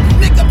 feet.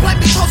 Nigga, play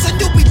me close and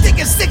you be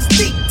thinking 6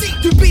 deep.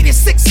 You beat it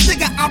 6,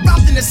 nigga, I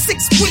robbed in a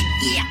 6 week.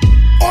 Yeah.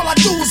 All I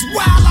do is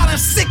wild out a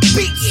sick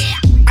beat. Yeah.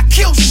 I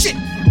kill shit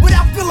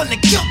without feeling the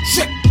guilt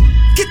trip.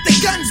 Get the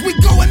guns, we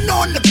going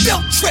on the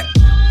field trip.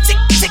 Tick,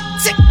 tick,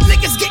 tick,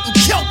 niggas getting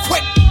killed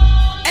quick.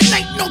 And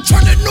ain't no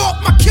turning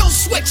off my kill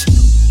switch.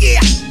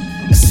 Yeah,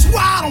 that's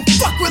why I don't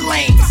fuck with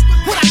lanes.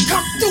 When I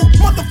come through,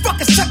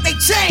 motherfuckers tuck they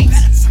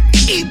chains.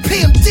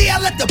 EPMD, I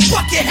let the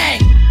bucket hang.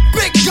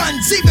 Big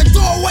guns, even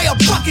throw away a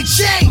bucket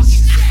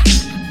change.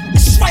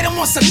 That's right, I'm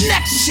on some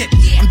next shit.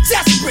 I'm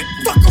desperate,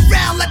 fuck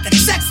around, let the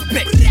text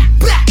spit.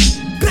 Black,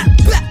 black,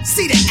 black,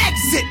 see the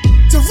exit.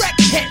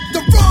 Direct hit, the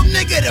wrong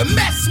nigga to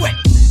mess with.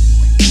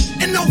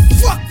 And don't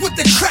fuck with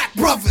the crack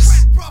brothers.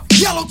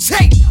 Yellow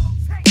tape,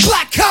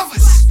 black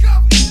covers.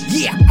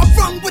 Yeah, I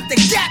run with the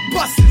gap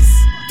busters.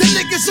 The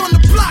niggas on the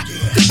block,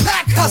 the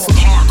pack hustle.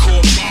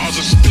 Hardcore bars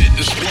of spit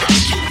is what I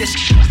do. This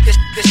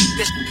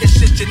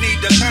shit you need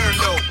to learn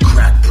though.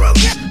 Crack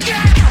brothers.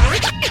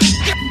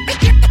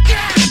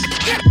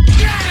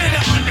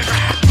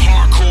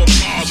 Hardcore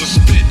bars of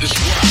spit is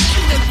what I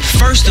do.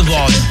 First of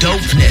all,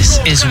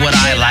 dopeness is what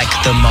I like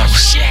the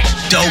most.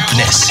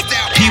 Dopeness.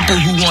 People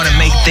who want to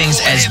make things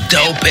as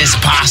dope as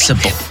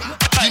possible.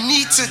 You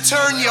need to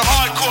turn your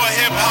hardcore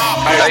hip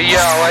hop. Hey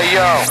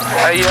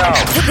yo.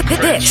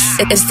 This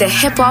is the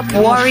Hip Hop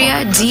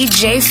Warrior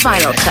DJ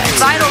Final Cut.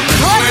 Final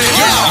Cut.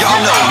 Y'all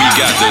know we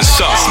got this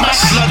song. Smash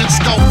blood and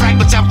skull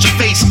fragments out your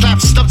face. Slap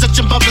stubs at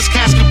your mother's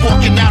casket,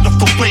 walking out of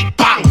a wake.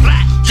 Bang.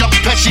 Young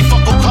Pesci,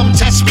 fuck will come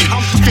test me.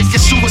 Fake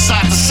your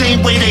suicide the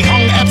same way they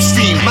hung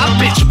Epstein. My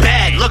bitch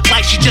bad, look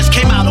like she just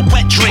came out of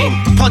wet dream.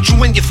 Punch you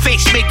in your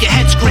face, make your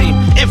head scream.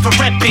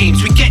 Infrared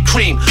beams, we get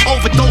cream.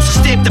 Overdose and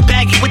stamp the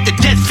baggie with the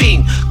dead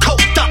fiend.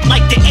 Coked up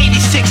like the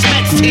 86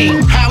 Mets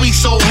team. How he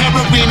sold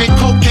heroin and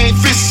cocaine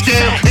fist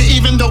scale. And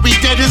even though he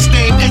dead his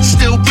name, it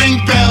still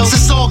ring bells.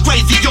 It's all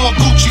crazy, all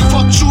Gucci.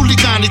 Fuck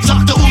Giuliani,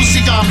 Dr.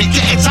 Uzi on me.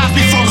 Getting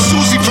toppy from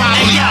Susie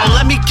probably. Hey yo,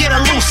 let me get a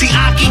Lucy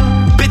Aki.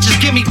 Bitches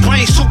give me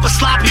brain super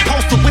sloppy.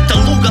 Posted with the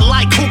Luger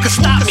like who can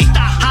stop me.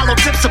 Hollow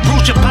tips will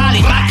bruise your body.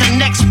 My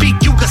connect speak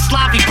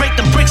Yugoslavi. Break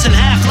them bricks in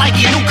half like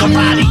you knew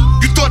karate.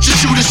 You thought you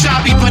shoot a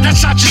shabby, but I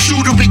shot your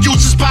shooter and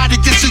used his body.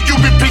 This a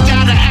human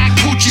pinata act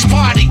Gucci's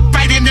party.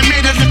 Right in the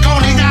middle of the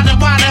Coney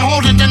Island while they're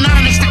holding the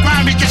nine. It's the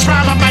grimy, gets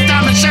rhyme by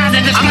diamond shine.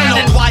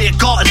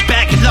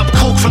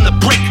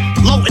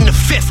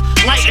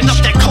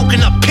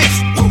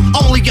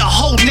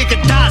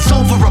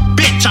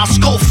 I'll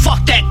skull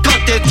fuck that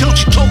gut there till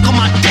you choke on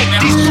my dick.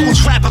 These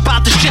fools rap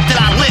about the shit that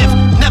I live.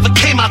 Never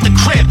came out the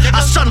crib.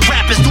 I son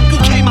rappers, dude,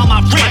 you came out my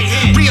rib.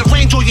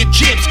 Rearrange all your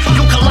jibs,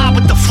 you collide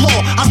with the floor.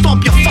 I'll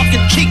stomp your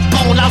fucking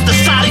cheekbone out the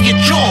side of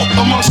your jaw.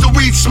 Amongst the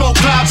weed smoke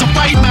clouds of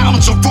white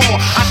mountains of raw,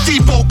 I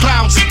depot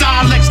clowns,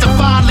 dialects that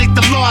violate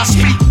the law. I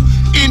speak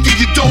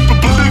Indian dope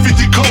and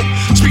Bolivian coke.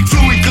 Speak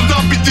fluent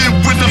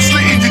Colombian when I'm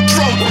slitting your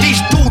throat.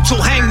 These dudes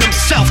will hang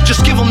themselves,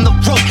 just give them the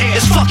rope.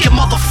 It's fuck your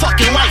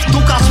motherfucking life,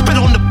 dude, I'll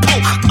spit on the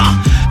poke.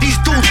 These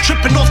dudes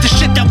tripping off the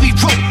shit that we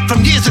wrote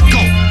from years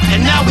ago,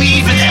 and now we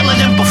even iller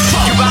than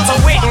before. You about to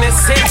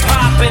witness it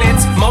poppin',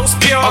 it's most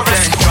pure.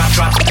 Okay,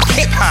 drop.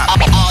 Hip hop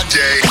all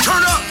day.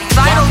 Turn up.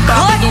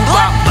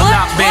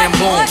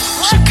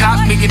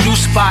 Chicago, me a new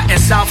spot in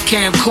South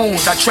Cancun.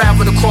 I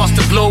traveled across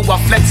the globe while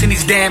flexing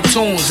these damn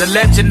tunes. A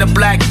legend of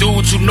black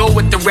dudes who know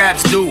what the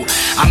raps do.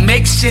 I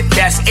make shit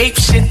that's ape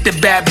shit to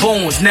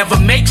baboons. Never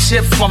make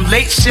shit from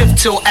late shift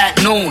till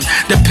at noon.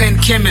 The pen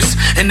chemist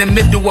in the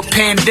middle of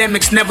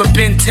pandemics. Never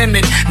been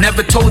timid,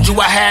 never told you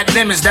I had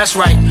limits. That's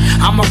right,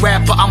 I'm a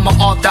rapper, I'm an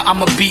author,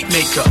 I'm a beat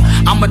maker.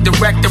 I'm a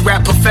director,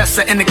 rap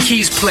professor, and a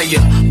keys player.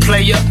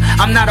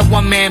 I'm not a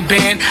one-man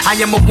band, I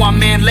am a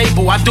one-man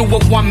label. I do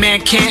what one man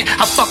can't.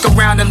 I fuck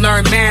around and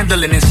learn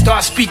mandolin and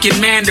start speaking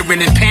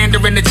Mandarin and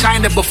pandering to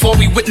China before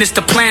we witness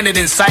the planet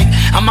in sight.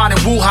 I'm out in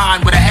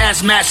Wuhan with a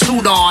hazmat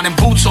suit on and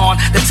boots on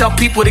that tell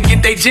people to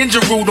get their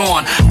ginger root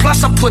on.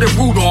 Plus I put a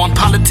root on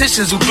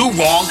politicians who do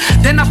wrong.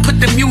 Then I put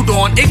the mute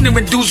on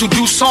ignorant dudes who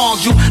do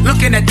songs. You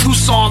looking at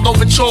Tucson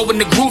overture when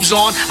the groove's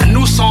on. A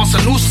new song's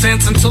a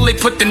nuisance until they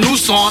put the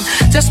noose on.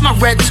 Just my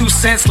red 2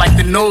 cents like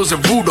the nose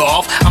of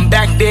Rudolph. I'm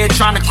back there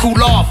trying to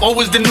cool off.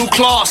 Always the new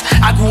claws.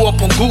 I grew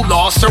up on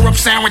goulash, syrup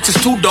sandwiches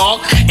too,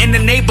 dog. In the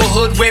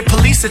neighborhood where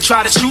police would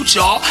try to shoot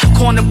y'all.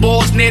 Corner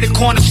balls near the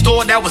corner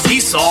store, that was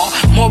Esau.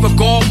 More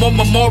gone, more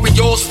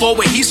memorials for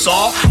what he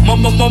saw.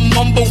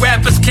 Mumble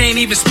rappers can't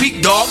even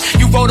speak, dog.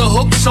 You wrote a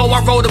hook, so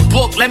I wrote a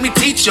book. Let me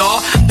teach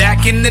y'all.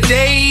 Back in the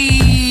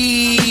days.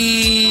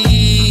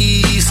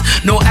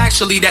 No,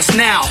 actually, that's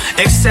now.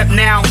 Except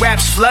now,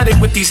 rap's flooded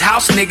with these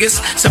house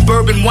niggas.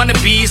 Suburban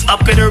wannabes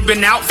up at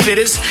Urban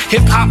Outfitters.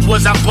 Hip hop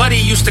was our buddy,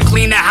 used to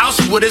clean the house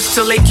with us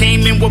till they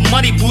came in with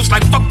muddy boots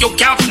like fuck your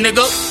couch,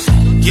 nigga.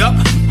 Yup,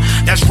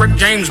 that's Rick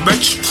James,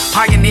 bitch.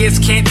 Pioneers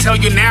can't tell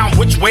you now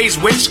which way's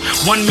which.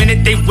 1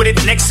 minute they with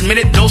it, next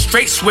minute they'll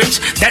straight switch.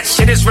 That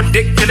shit is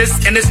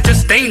ridiculous and it's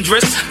just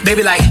dangerous. They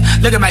be like,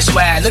 look at my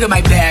swag, look at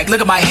my bag,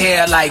 look at my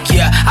hair. Like,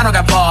 yeah, I don't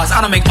got bars,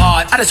 I don't make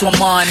art, I just want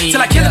money.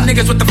 Till I kill them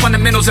niggas with the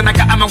fundamentals and I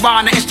got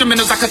Amaran, the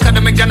instrumentals. I could cut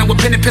them and gun them with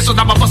pen and pistols.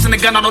 Now I'm busting a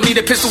gun, I don't need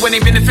a pistol when they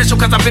beneficial.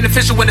 Cause I'm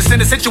beneficial when it's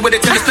in essential with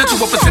it. Till it's split you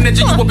a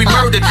percentage and you will be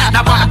murdered.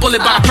 Not by a bullet,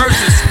 by a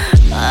purses.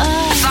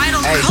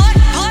 Hey,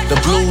 the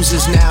blues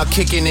is now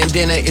kicking and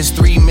dinner is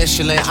 3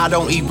 Michelin. I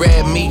don't eat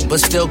red meat, but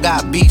still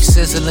got beef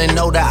sizzling.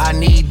 Know that I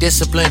need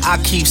discipline. I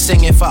keep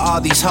singing for all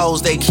these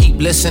hoes, they keep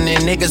listening.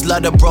 Niggas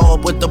love to bro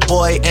up with the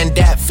boy and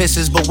dat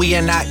fisses, but we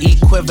are not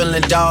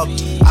equivalent, dog.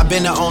 I've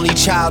been the only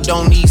child,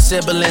 don't need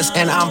siblings,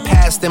 and I'm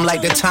past them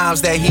like the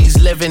times that he's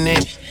living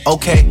in.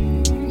 Okay,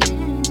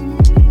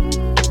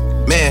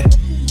 man.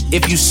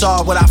 If you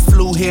saw what I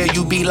flew here,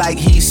 you be like,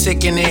 he's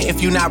sickening.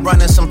 If you not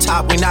running some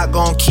top, we not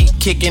gon' keep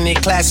kicking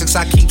it. Classics,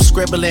 I keep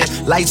scribbling.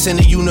 Lights in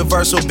the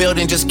universal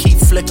building just keep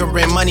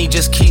flickering. Money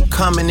just keep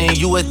coming in.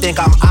 You would think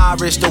I'm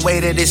Irish the way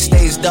that it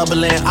stays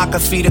doubling. I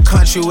could feed a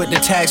country with the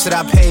tax that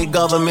I pay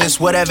governments.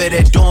 Whatever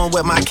they're doing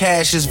with my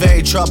cash is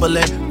very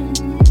troubling.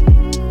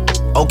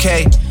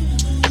 Okay.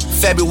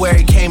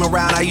 February came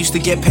around, I used to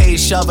get paid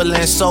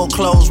shoveling. Sold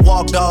clothes,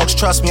 walk dogs,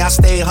 trust me, I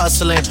stayed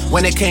hustling.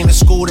 When it came to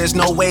school, there's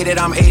no way that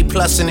I'm A+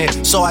 in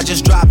it. So I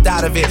just dropped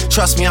out of it,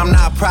 trust me, I'm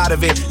not proud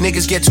of it.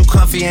 Niggas get too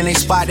comfy in they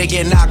spot, they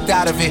get knocked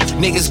out of it.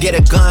 Niggas get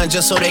a gun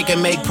just so they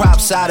can make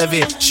props out of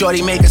it.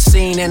 Shorty make a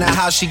scene in her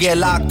house, she get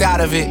locked out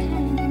of it.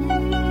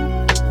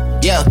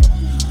 Yeah.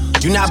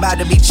 You not about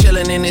to be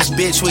chillin' in this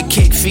bitch with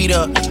kick feet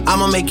up.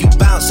 I'ma make you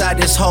bounce out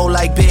this hole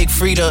like Big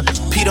Frida.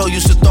 Pito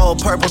used to throw a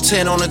purple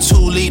 10 on a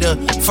 2-liter.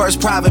 First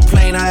private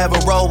plane I ever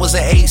rode was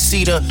an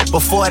 8-seater.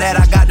 Before that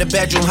I got the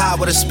bedroom hot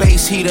with a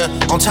space heater.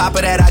 On top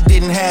of that I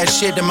didn't have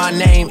shit to my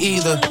name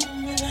either.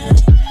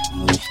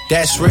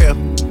 That's real.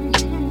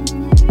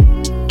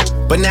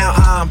 But now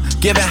I'm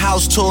giving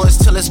house tours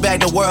till it's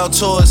back to world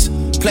tours.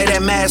 Play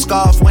that mask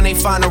off when they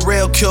find a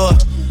real cure.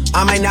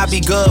 I may not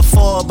be good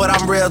for it, but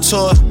I'm real to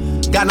her.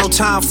 Got no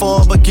time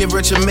for it, but give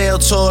Rich a meal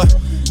to her.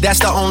 That's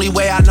the only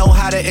way I know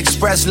how to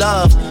express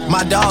love.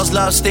 My dogs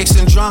love sticks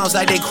and drums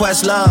like they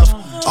quest love.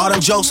 All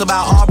them jokes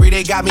about Aubrey,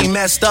 they got me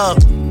messed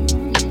up.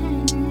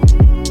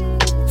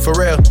 For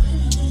real.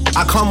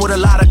 I come with a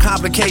lot of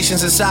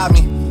complications inside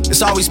me.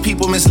 It's always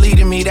people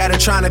misleading me that are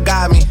trying to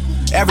guide me.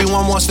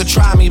 Everyone wants to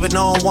try me, but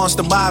no one wants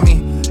to buy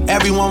me.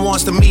 Everyone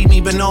wants to meet me,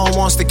 but no one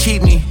wants to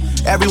keep me.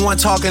 Everyone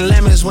talking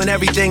lemons when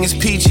everything is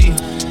peachy.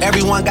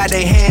 Everyone got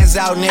their hands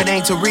out and it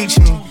ain't to reach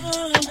me.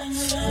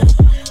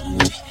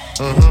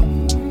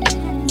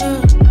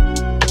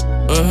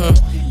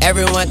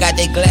 Everyone got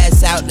their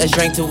glass out, let's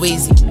drink too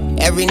easy.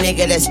 Every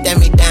nigga that stand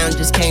me down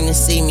just came to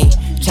see me.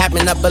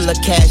 Chopping up a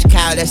little cash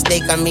cow, that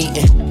steak I'm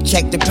eating.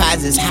 Check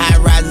deposits, high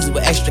rises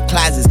with extra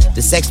closets.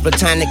 The sex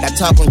platonic, I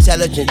talk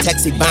intelligent,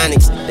 text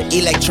ebonics. The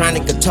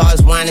electronic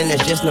guitars whining,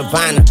 that's just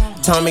Nirvana.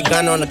 Tommy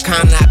gun on the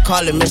counter, I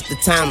call it Mr.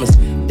 Thomas.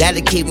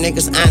 That'll keep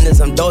niggas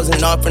honest. I'm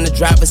dozing off in the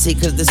driver's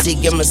seat cause the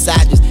seat give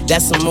massages.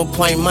 That's some more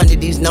point money,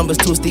 these numbers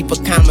too steep for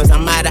commas.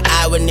 I'm out of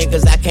eye with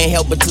niggas, I can't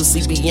help but to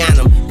see beyond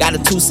them. Got a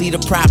two-seater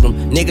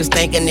problem. Niggas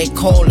thinking they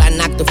cold, I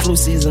knock the flu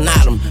season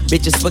out them.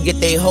 Bitches forget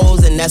they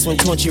hoes and that's when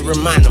Tunchi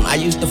remind them. I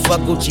used to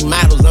fuck Gucci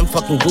models, I'm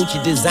fucking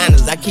Gucci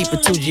designers. I keep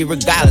it 2G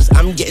regardless.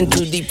 I'm getting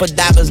too deep for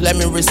divers, let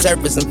me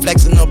resurface. I'm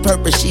flexing on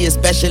purpose, she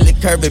especially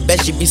curved.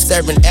 Bet she be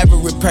serving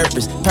every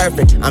purpose.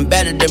 Perfect, I'm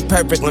better than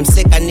perfect. I'm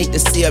sick, I need to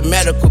see a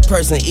medical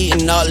person.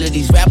 Eating all of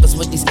these rappers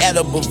with these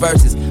edible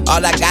verses.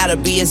 All I gotta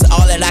be is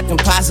all that I can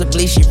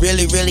possibly. She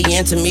really, really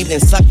into me,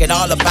 then suck it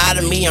all up out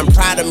of me. I'm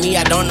proud of me,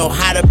 I don't know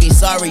how to be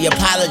sorry.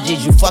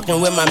 Apologies, you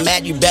fucking with my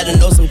mat, you better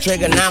know some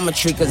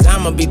trigonometry. Cause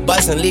I'ma be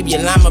bustin', leave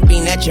your llama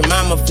bean at your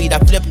mama feet. I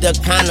flip the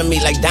economy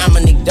like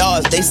Dominique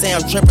Dawes. They say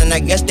I'm trippin', I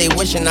guess they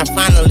wishing I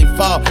finally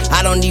fall.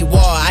 I don't need war,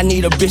 I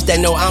need a bitch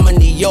that know I'ma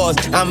need yours.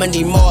 I'ma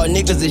need more,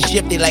 niggas is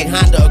shifty like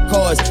Honda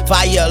Accords.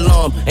 Fire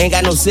alarm, ain't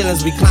got no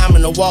ceilings, we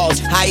climbing the walls.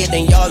 Higher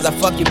than yours, I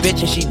fuck your bitch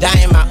and she die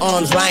in my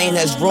arms. Lion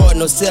has roared,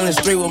 no ceilings,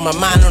 3 with my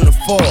mind on the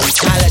 4.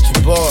 Holla at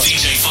your boy.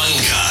 DJ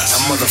Fungus,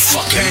 I'm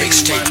motherfucking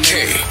Mixtape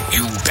K,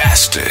 you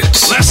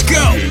bastards. Let's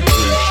go.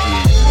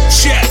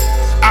 Check.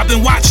 I've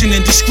been watching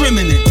and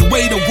discriminate. The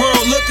way the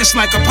world look, it's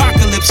like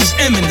apocalypse is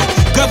imminent.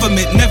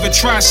 Government never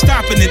tries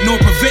stopping it nor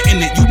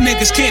preventing it. You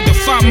niggas can't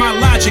defy my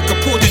logic, a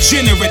poor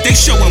degenerate. They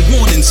showing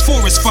warnings,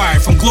 forest fire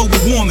from global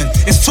warming.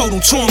 It's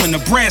total torment,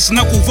 a brass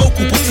knuckle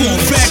vocal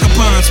performance.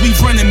 Vagabonds, we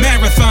running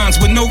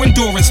marathons with no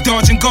endurance,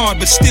 dodging guard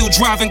but still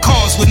driving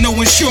cars with no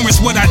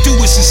insurance. What I do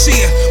is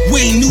sincere,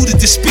 we ain't new to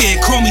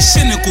despair. Call me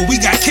cynical, we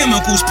got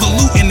chemicals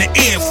polluting the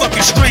air.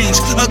 Fucking strange,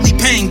 ugly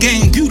pain,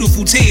 game,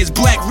 beautiful tears,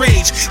 black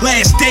rage.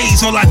 Last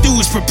days, all I do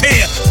is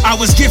prepare. I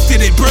was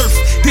gifted at birth.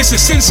 This a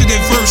sensitive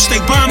verse. They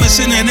bomb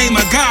us in the name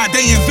of God.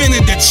 They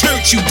invented the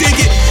church. You dig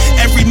it?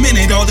 Every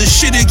minute, all this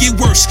shit'll get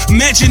worse.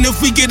 Imagine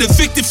if we get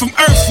evicted from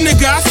Earth,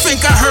 nigga. I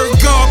think I heard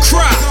God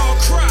cry.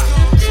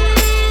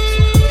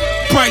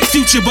 Bright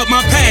future, but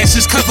my past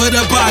is covered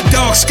up by a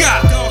dark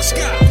sky.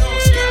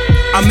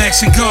 I'm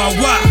asking God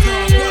why.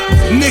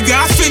 Nigga,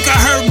 I think I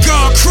heard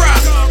God cry.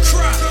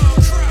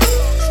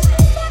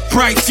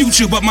 Bright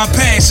future, but my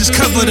past is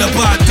covered up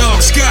by a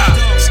dark sky.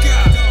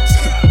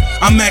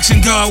 I'm asking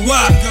God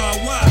why.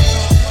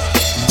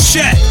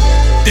 Check.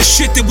 The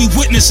shit that we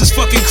witness is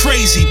fucking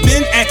crazy.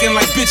 Men acting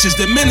like bitches,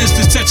 the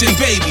ministers touching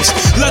babies.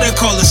 Let her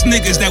call us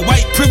niggas, that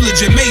white privilege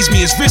amaze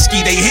me. It's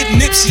risky, they hit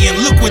Nipsey and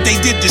look what they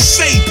did to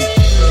Sabi.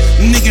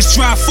 Niggas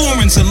drive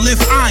foreigns and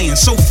lift iron.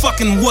 So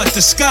fucking what?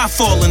 The sky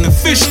falling, the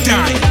fish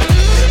dying.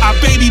 Our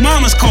baby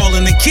mama's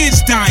calling, the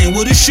kids dying.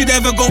 Will this shit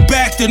ever go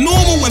back to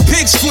normal when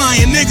pigs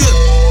flying, nigga?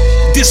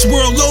 This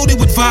world loaded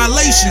with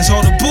violations.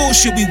 All the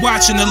bullshit we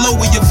watching to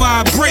lower your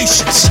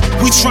vibrations.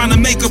 We tryna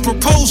make a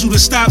proposal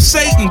to stop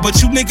Satan, but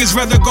you niggas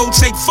rather go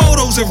take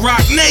photos at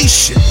Rock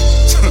Nation.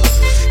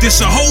 This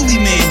a holy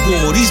man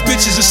war. These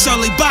bitches are sell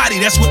their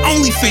body, that's what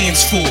OnlyFans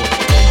for.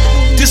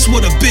 This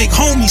what a big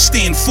homie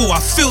stand for.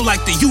 I feel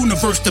like the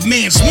universe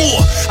demands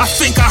more. I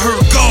think I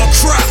heard God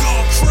cry.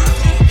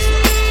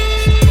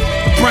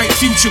 Bright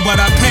future, but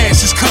our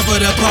past is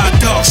covered up by a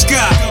dark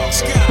sky.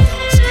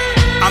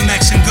 I'm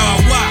asking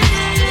God why.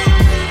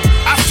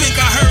 I think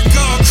I heard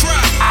God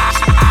cry.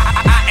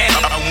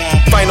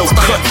 Final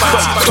cut.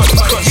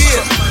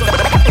 Yeah.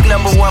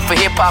 Number 1 for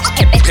hip hop.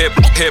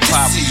 Hip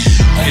hop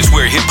is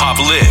where hip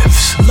hop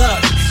lives. Look,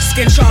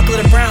 skin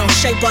chocolate and brown,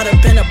 shaped butter,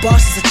 been a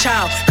boss as a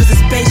child. Cause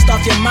it's based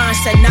off your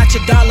mindset, not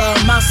your dollar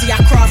amount. See, I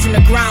crawl from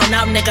the ground.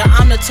 Now, nigga,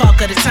 I'm the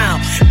talk of the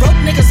town. Broke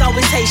niggas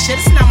always hate shit.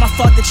 It's not my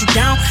fault that you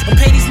down. Don't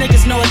pay these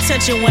niggas no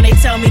attention when they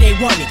tell me they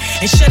want me.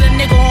 And shit a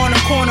nigga on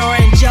the corner or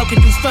in jail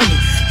can do for me.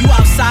 You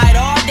outside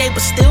all day,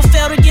 but still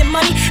fail to get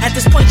money. At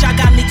this point, y'all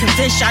got me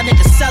convinced y'all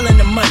niggas selling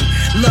the money.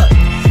 Look,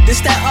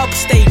 this that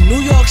upstate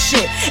New York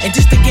shit. And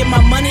just to get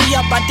my money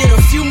up, I did a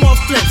few more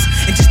flips.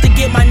 And just to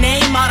get my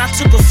name out, I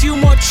took a few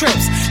more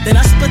trips. Then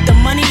I split the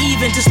money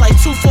even, just like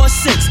 2, 4,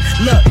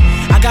 6. Look,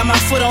 I got my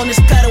foot on this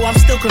pedal. I'm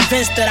still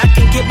convinced that I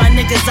can get my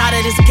niggas out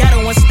of this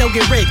ghetto and still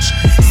get rich.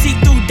 See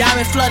through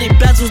diamond flooded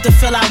bezels to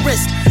fill our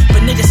wrist.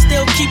 But niggas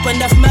still keep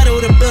enough metal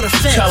to build a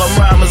fence. Tell them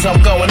rhymers I'm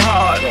going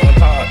hard.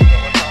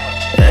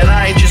 And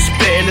I ain't just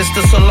spitting, it's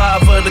the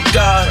saliva of the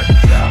God.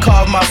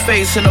 Carve my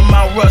face in the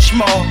Mount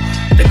Rushmore.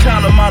 The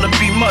count amount to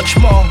be much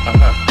more.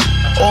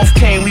 Off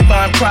cane, we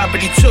buying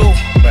property too.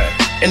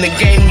 In the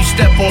game, we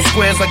step on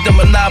squares like the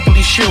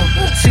Monopoly shoe.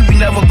 See, we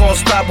never gon'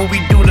 stop what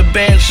we do, the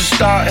band's just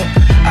starting.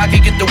 I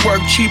can get the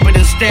work cheaper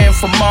than Stan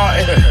for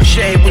Martin.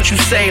 Shade what you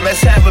say,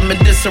 let's have him in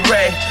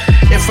disarray.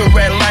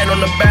 Infrared light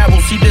on the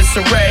barrel, see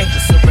disarray.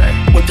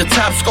 With the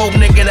top scope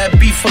nigga that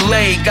be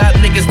filet. Got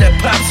niggas that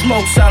pop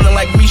smoke sounding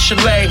like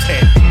Michelet.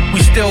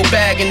 We still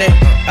bagging it.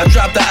 I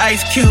drop the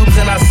ice cubes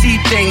and I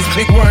see things.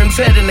 Big Worm's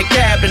head in the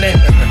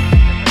cabinet.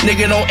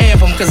 Nigga, don't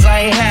anthem, cause I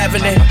ain't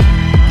having it.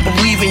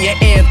 Believe in your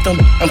anthem,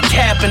 I'm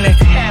capping it.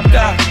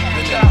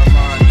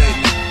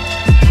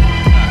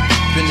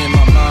 Been in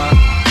my mind.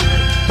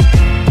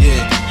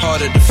 Yeah,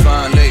 harder to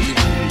find lately.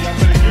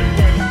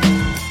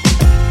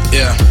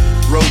 Yeah.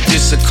 Wrote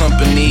this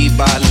accompanied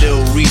by a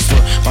little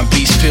reefer. My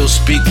beats pill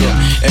speaker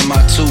and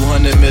my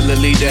 200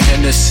 milliliter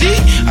Hennessy.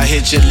 I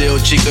hit your little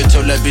chica,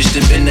 told that bitch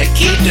to bend the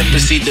key, then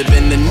proceed to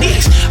bend the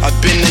knees. I've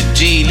been a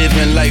G,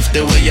 living life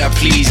the way I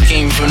please.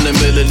 Came from the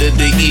middle of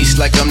the east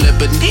like I'm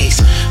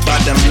Lebanese.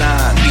 Bottom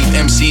line, leave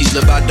MCs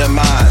live out their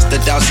minds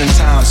 1,000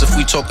 times if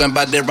we talking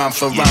about their rhyme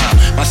for rhyme.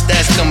 My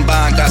stats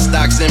combined, got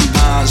stocks and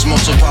bonds.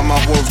 Multiply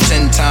my worth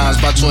 10 times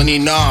by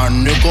 29,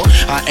 nigga.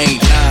 I ain't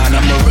lying,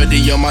 I'm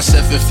already on my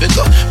 7th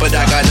figure, but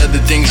I got other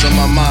things on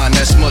my mind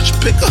that's much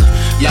bigger.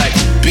 Like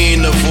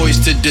being a voice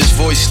to this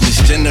voiceless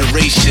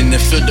generation.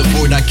 And fill the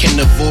void, I can't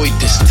avoid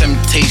this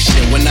temptation.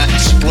 When I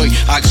exploit,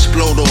 I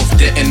explode off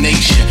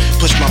detonation.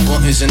 Push my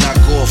buttons and I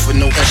go off with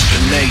no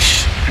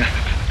explanation.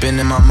 Been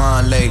in my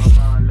mind lately.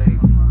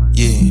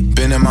 Yeah,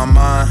 been in my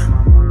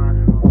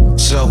mind.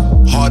 So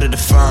harder to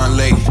find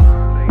lately.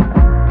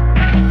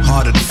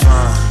 Harder to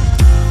find.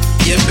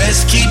 You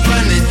best keep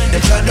running.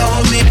 They try to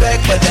hold me back,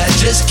 but I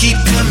just keep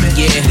coming.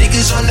 Yeah,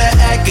 niggas on that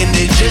act and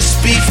they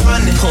just be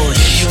funny.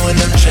 Push you in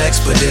them tracks,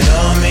 but it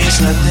all means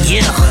nothing.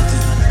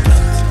 Yeah.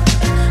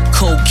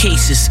 Cold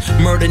cases,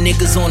 murder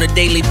niggas on a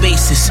daily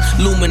basis.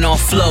 Luminol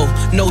flow,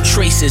 no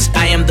traces.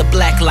 I am the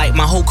black light,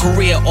 my whole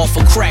career off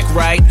of crack,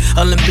 right?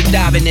 Olympic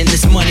diving in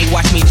this money,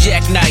 watch me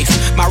jackknife.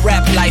 My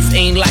rap life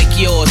ain't like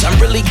yours. I'm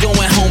really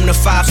going home to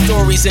 5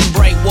 stories and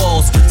bright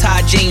walls.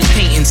 Ty James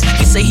paintings,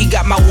 he say he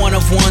got my one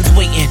of ones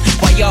waiting.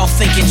 While y'all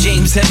thinking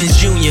James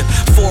Evans Jr.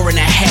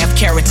 4.5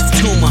 carats of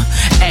tumor.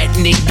 At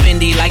Nick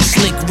Bendy like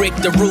Slick Rick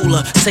the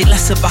ruler. Say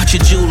less about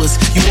your jewelers,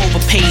 you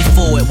overpaid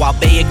for it. While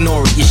they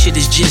ignore it, your shit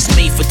is just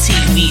made for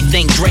TV,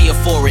 thank Drea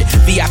for it.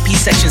 VIP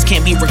sections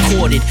can't be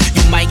recorded.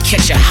 You might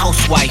catch a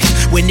housewife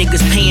where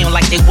niggas paying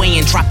like they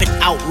weighing, drop it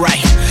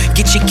outright.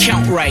 Get your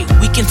count right,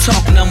 we can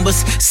talk numbers.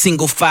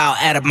 Single file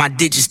out of my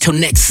digits till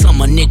next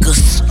summer,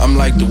 niggas. I'm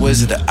like the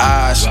Wizard of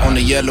Oz on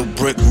the yellow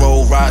brick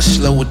road, ride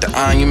slow with the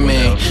Iron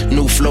Man.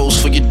 New flows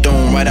for your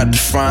dome, right out the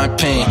frying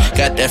pan.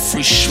 Got that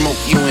free smoke,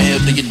 you inhale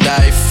to your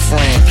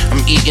diaphragm.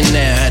 I'm eating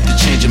now, had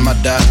to change my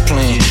diet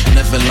plan.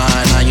 Never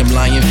lying, I am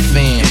lying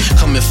fan.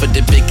 Coming for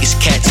the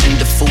biggest cats in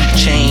the food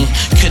chain.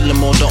 Kill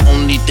them all, the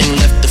only thing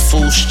left the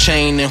food's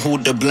chain. And who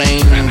to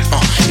blame?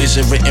 Is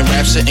it written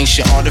raps or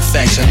ancient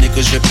artifacts? And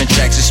niggas ripping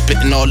tracks and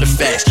spitting all the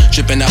facts.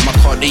 Tripping out my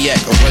cardiac,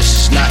 arrest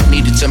is not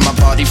needed till my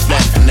body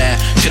flat for now.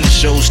 Killer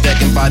shows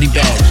stacking body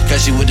bags.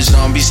 Catch you where the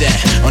zombies at.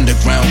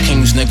 Underground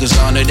kings, niggas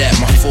honor that.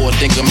 My forward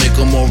thinker make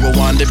them more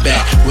rewind it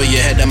back. Way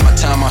ahead of my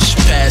time, I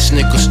surpass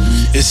niggas.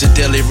 It's a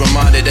daily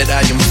reminder that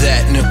I am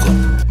that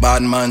nigga.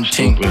 Bad man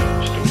ting.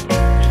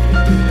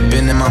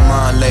 Been in my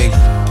mind lately.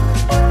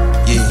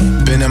 Yeah,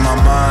 been in my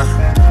mind.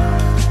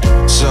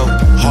 So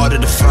harder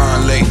to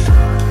find lately.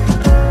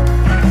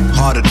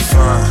 Harder to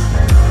find.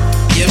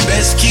 You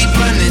best keep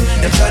running.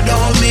 They try to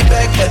hold me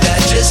back, but I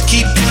just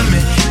keep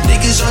coming.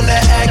 Niggas on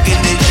that act and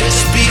they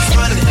just be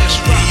funny.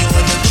 Yeah, you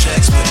in them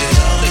tracks, but it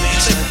all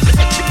means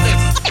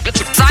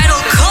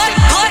Final cut.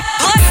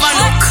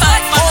 Final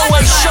cut.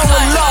 Always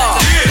showing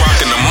love.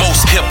 Rocking the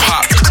most hip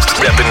hop.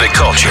 Repping the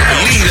culture.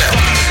 Believe that.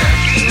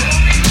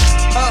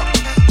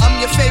 I'm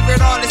your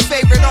favorite artist.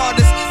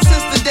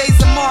 Since the days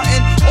of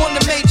Martin on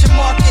the major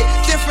market.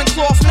 Different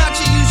cloth, not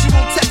your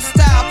usual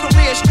textile.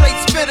 Career straight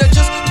spitter,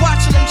 just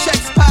watching them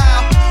checks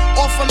pile.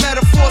 Off of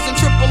metaphors and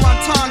triple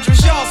entendres.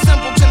 Y'all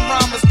simpleton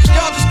rhymers,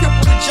 y'all just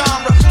cripple the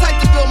genre.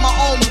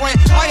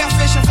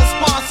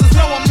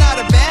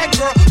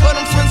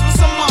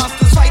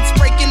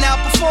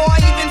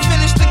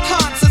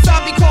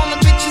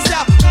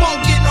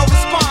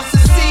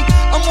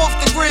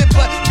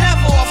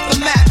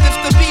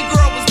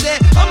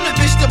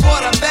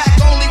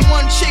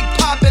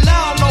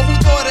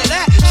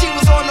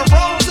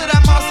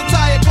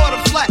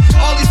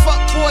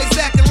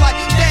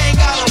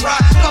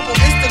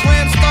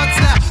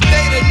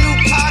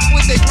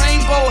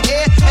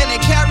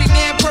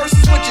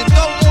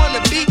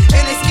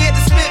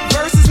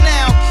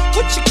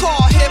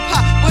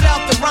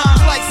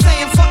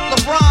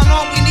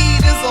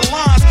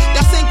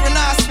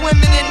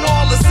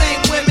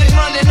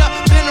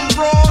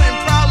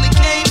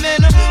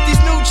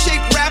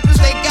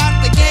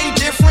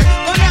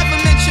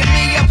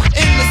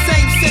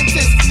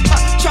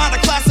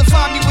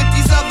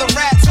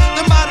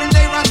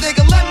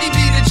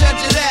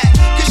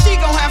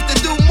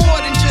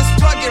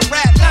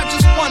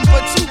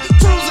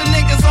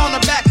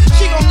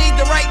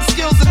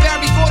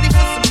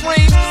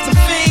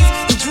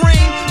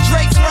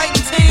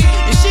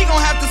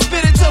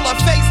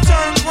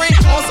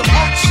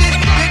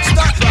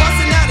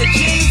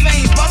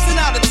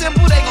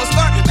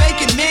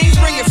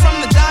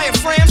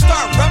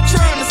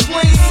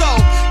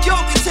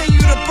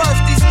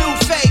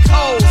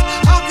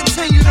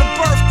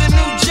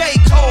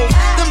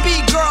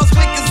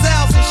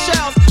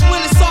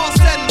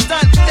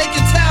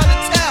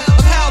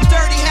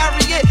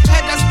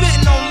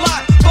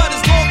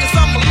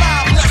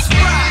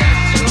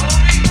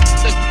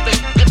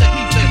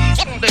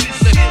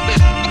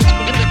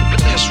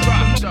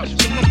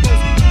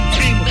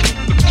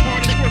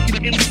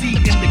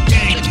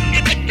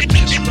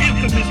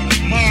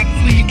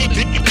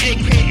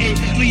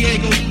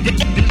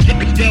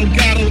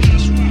 Delgado,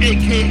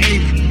 a.k.a.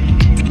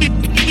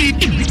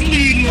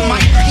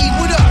 Mike P,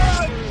 what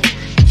up?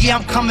 Yeah,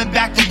 I'm coming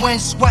back to win.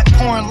 Sweat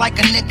pouring like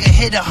a nigga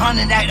hit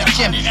 100 at the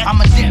gym.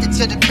 I'm addicted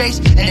to the bass,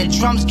 and the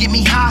drums get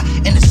me high,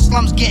 and the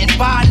slums getting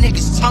by,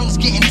 niggas' tongues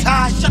getting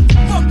tied.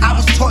 I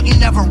was taught you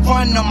never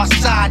run on my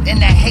side,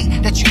 and that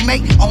hate that you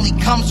make only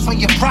comes from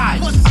your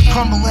pride. I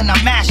crumble and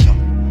I mash them.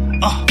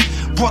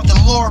 Brought the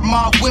Lord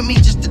Mob with me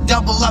just to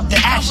double up the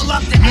action.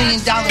 $1 million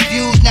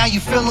views, now you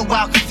feeling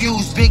wild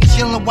confused. Big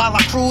chillin' while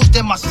I cruise,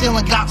 then my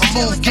ceiling got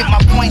removed. Get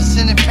my points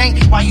in the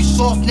paint while you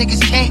soft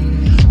niggas can't.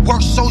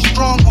 Work so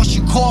strong, once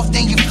you cough,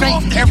 then you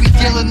faint. Every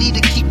dealer need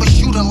to keep a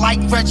shooter like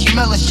Reggie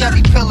Miller.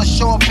 Chevy Pillar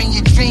show up in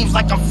your dreams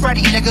like I'm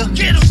Freddie, nigga.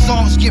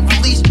 Songs get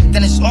released,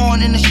 then it's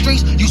on in the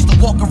streets. Used to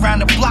walk around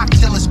the block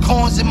till it's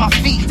corns in my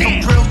feet.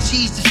 From grilled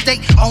cheese to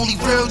steak, only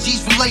real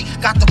G's relate.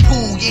 Got the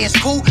pool, yeah it's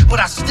cool, but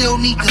I still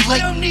need the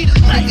lake.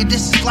 Nigga,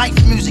 this is life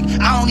music,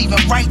 I don't even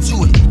write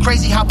to it.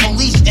 Crazy how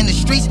police in the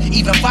streets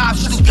even vibe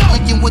stupid.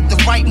 Linking with the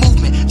right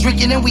movement,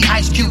 drinking and we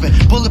ice cubing.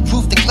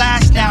 Bulletproof the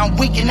glass, now I'm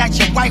winking at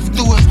your wife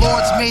through it.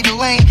 Lord's made a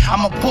lane,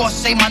 I'm a boss,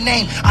 say my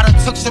name. I done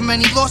took so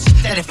many losses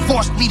that it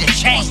forced me to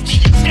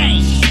change.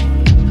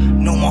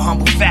 No more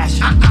humble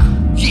fashion,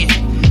 yeah,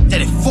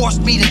 that it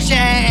forced me to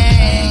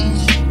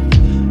change.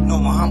 No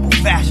more humble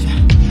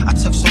fashion, I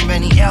took so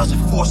many L's, it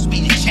forced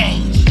me to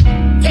change.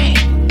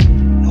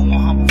 Damn, no more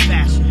humble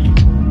fashion,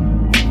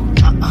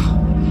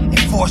 it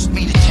forced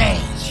me to change.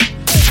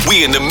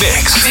 We in the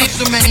mix. I took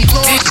so many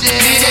losses.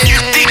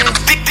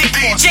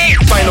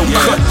 Final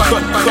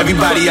cut.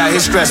 Everybody out here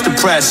stressed,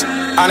 depressed.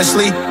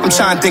 Honestly, I'm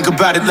trying to think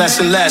about it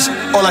less and less.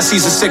 All I see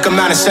is a sick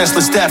amount of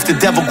senseless death. The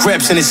devil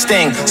grips in his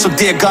sting. So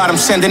dear God,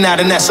 I'm sending out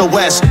an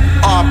SOS.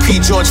 R.P.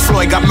 George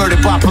Floyd got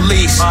murdered by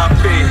police.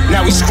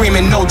 Now he's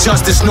screaming no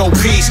justice, no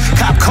peace.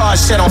 Cop cars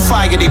set on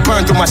fire, they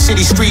burn through my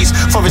city streets.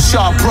 For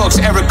Rashard Brooks,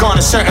 Eric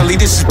Garner, certainly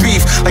this is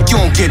beef. Like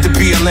you don't get the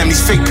BLM,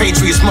 these fake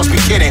patriots must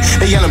be kidding.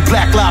 They yelling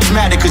Black Lives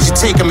Matter cause you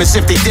take them as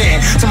if they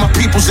didn't. To my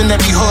peoples in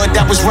every hood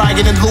that was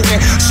rioting and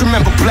looting, just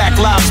remember Black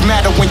Lives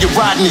Matter when you're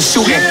riding and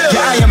shooting. Yeah,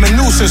 I am a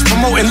nuisance,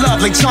 promoting love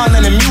like John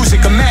Lennon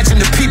music.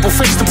 Imagine the people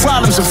face the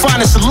problems and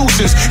finding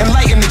solutions.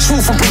 Enlighten the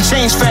truth and bring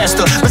change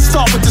faster. Let's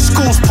start with the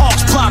schools,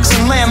 parks, blocks,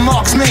 and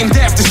landmarks named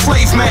after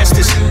slave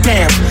masters.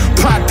 Damn,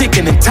 plot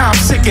thickening, time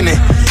sickening.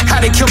 How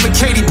they killed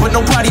McCady, but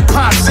nobody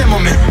popped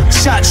Zimmerman.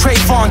 Shot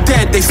Trayvon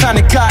dead, they found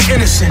a guy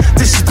innocent.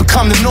 This has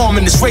become the norm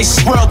in this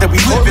racist world that we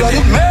live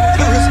in.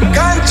 Murderers,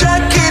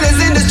 contract killers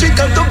in the street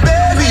of the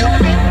baby.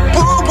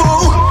 Boo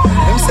boo.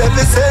 Them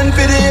say send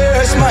for the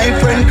earth, my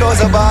friend, cause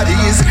a body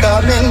is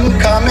coming.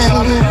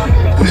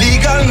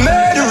 Legal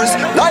murderers,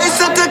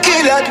 license to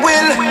kill at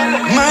will.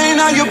 Mine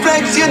are your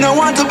flex, you don't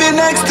want to be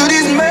next to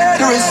these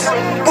murderers.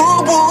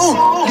 Boo boo,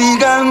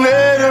 legal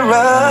murderer.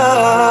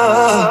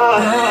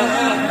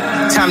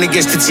 Time to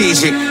get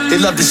strategic. They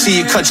love to see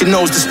you cut your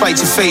nose despite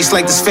your face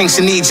like the Sphinx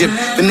in Egypt.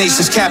 The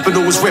nation's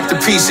capital was ripped to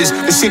pieces.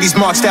 The city's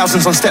marched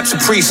thousands on steps of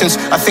precincts.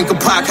 I think of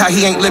Pac, how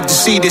he ain't lived to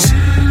see this.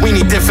 We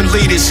need different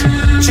leaders.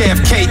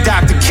 JFK,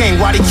 Dr. King,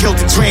 why they killed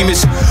the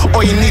dreamers?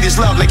 All you need is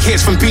love like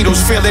hits from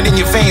Beatles. Feel it in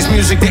your veins,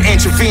 music the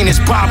intravenous.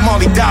 Bob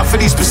Marley died for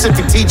these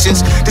specific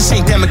teachings. This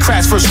ain't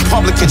Democrats versus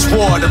Republicans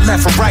war, the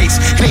left and rights.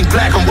 It ain't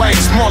black and white,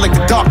 it's more like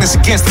the darkness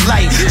against the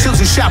light.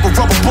 Children shot with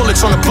rubber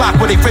bullets on the block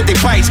where they read their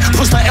bites.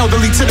 Push the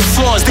elderly to the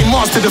floors, they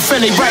march to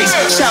defend their rights.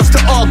 Shouts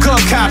to all gun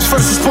cops,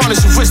 first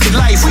responders who risked their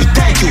life. We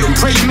thank you and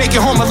pray you make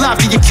it home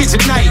alive to your kids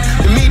at night.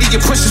 The media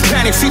pushes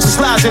panic, features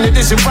lies, and it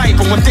isn't right.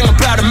 But one thing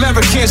about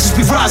Americans is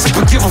we rise up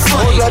and give a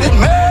fuck. Blooded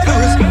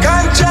murderers,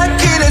 contract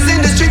killers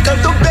in the street of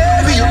the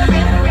baby.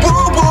 Boo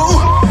boo.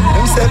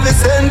 Them say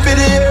send for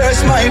the earth,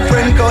 my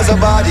friend, cause a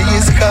body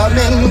is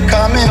coming.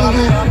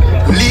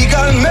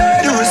 Legal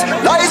murderers,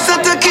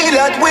 license to kill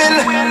at will.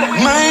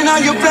 Mine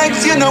are your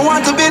flex, you don't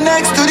want to be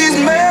next to these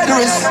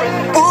murderers.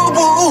 Boo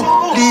boo,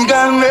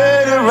 legal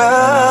murderer.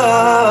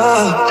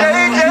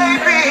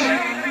 JJB,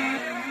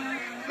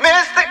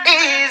 Mr.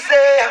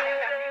 Easy.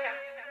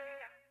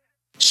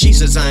 She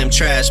says I am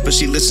trash, but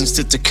she listens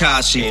to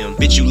Tekashi.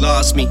 Bitch, you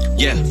lost me.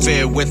 Yeah,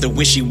 fair weather,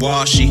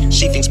 wishy-washy.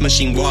 She thinks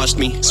machine washed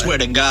me. Swear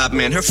to God,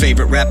 man, her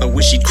favorite rapper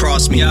wish she'd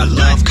cross me. I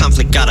love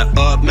conflict, got her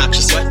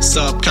obnoxious,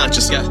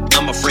 subconscious. Yeah,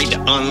 I'm afraid to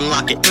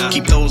unlock it.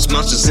 Keep those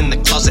monsters in the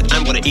closet.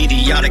 I'm what an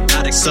idiotic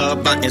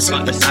sub-buttons.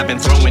 But I've been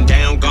throwing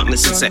down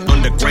gauntlets since that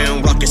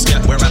underground ruckus.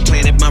 Yeah, where I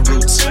planted my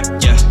roots.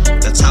 Yeah,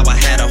 that's how I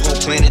had a whole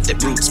planet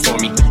that roots for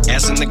me.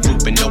 As in the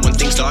group, and no one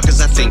thinks dark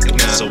as I think.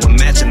 So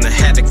imagine the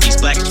havoc these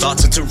black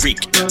thoughts are to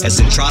wreak. As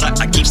Entrada,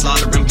 I keep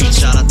slaughtering beats.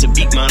 Shout out to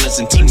beat miners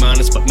and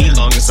T-miners, but me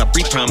long as I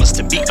promise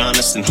to be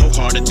honest and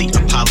wholeheartedly.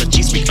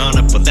 Apologies, be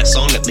honored for that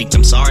song that leaked.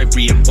 I'm sorry,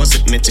 Bria,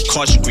 wasn't meant to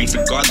cause you grief.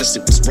 Regardless,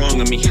 it was wrong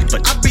of me,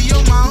 but I be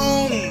on my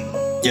own.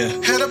 Yeah.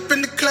 Head up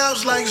in the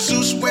clouds like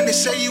Zeus. When they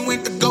say you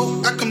ain't the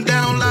GOAT, I come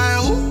down like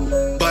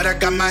who? But I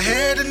got my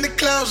head in the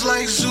clouds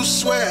like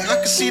Zeus. Swear I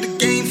can see the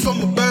game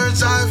from a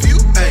bird's eye view.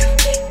 Hey,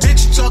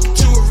 bitch, you talking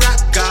to a rap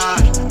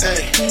god.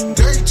 Hey,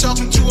 girl, you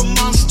talking to a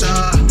monster.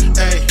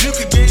 Hey, you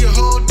could give your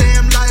whole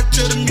damn life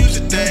to the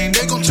music thing.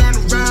 They gon' turn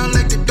around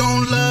like they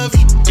don't love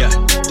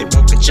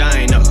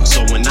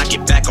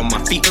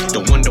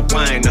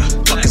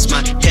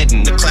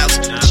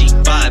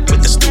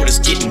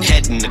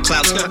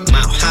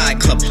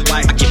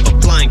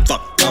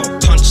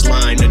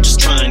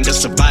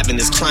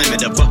this climate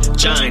of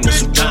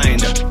vaginas who dying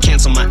to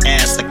cancel my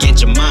ass like Aunt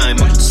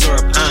Jemima.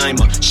 Syrup, I'm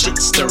a shit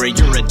stirrer,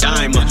 you're a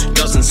dimer.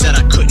 Dozens said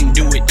I couldn't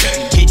do it.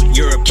 Hit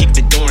Europe, kick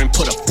the door and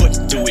put a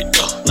foot through it.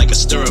 Like a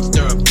stirrup.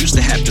 Used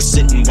to have to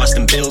sit and watch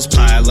them bills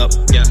pile up.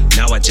 Yeah,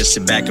 now I just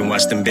sit back and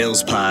watch them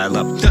bills pile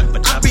up.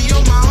 But I be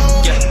on my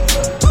own. Yeah.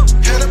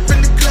 Head up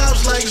in the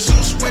clouds like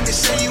Zeus. When they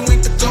say you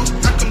ain't the GOAT,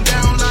 I come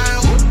down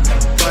like who?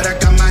 But I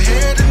got my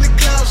head in the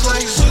clouds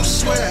like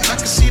Zeus. Swear I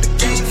can see the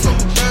game from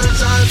a bird's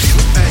eye view.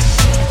 Hey,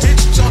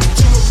 bitch talk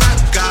to a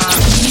rap guy.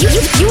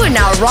 You are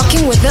now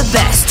rocking with the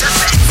best.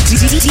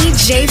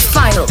 DJ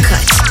Final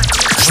Cut.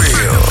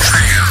 Real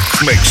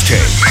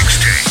mixtape.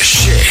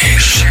 Shit.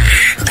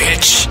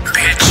 Bitch.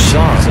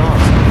 Song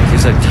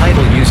is a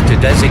title used to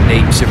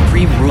designate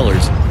supreme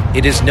rulers.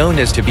 It is known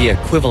as to be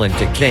equivalent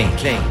to king,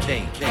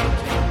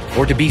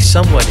 or to be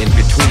somewhat in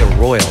between a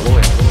royal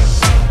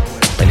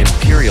and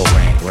imperial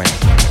rank.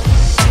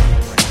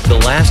 The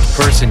last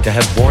person to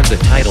have borne the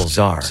title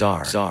Tsar.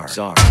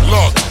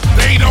 Look,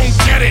 they don't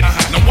get it.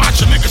 Now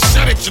watch a nigga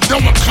set it, you know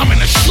I'm coming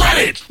to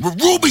shred it. With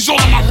rubies all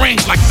in my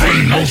rings like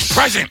Thanos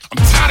present. I'm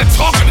tired of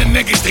talking to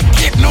niggas, they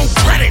get no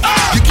credit.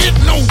 You get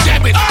no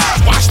debit.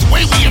 Watch the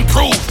way we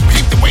improve,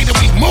 peep the way that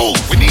we move.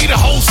 We need a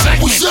whole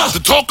segment to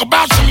talk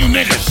about some you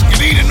niggas. You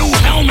need a new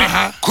helmet.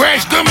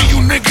 Crash dummy you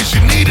niggas,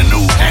 you need a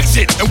new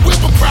exit. And whip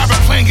a private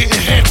plane, get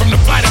your head from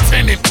the flight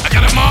attendant. I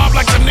got a mob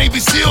like the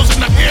Navy SEALs in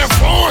the Air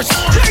Force.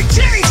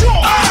 Anything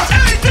on.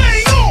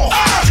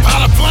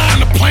 Pilot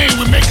flying the plane,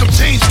 we make them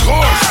change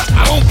course.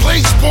 I don't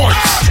play sports,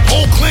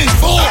 whole clean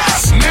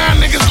force. Now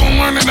niggas gon'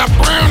 learn that I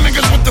brown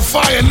niggas with the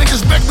fire.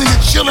 Niggas beg me to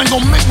chill and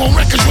gon' make more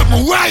records with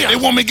Mariah. They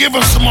want me give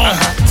them some more.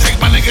 Take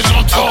my niggas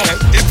on tour.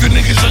 If you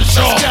niggas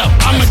unsure,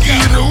 I'ma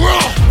give you the raw.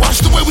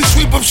 Watch the way we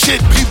sweep up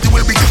shit, peep the way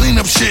we clean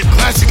up shit.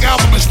 Classic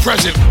album is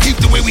present, peep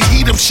the way we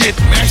heat up shit.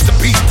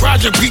 Masterpiece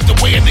project, peep the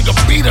way a nigga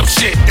beat up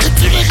shit. If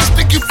you niggas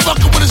think you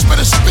fucking with us,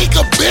 better speak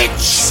up, bitch.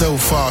 So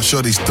far,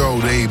 shorty's throw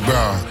they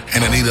bra,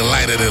 and I need a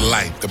lighter than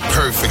light, the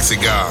perfect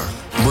cigar.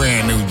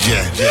 Brand new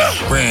jet,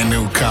 brand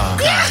new car,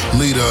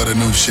 leader of the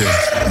new shit,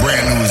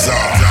 brand new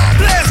czar.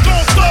 Blast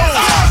gon' fold,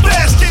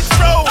 basket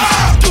froze.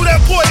 Do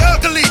that boy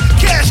ugly,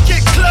 cash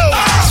get closed.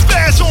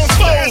 Spaz on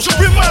foes,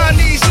 remind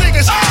these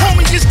niggas.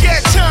 Homie just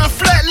got time,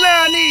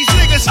 flatline these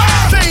niggas.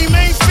 Fame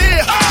ain't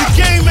fair, the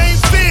game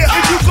ain't fair.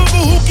 If you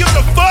Google who gives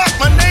a fuck,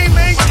 my name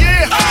ain't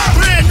there.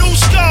 Brand new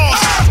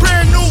scars,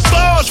 brand new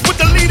bars with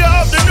the leader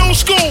of the new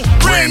school.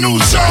 Brand new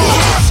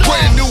czars,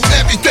 brand new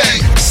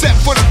everything, set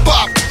for the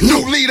bop.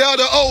 New leader of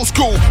the old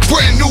school,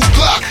 brand new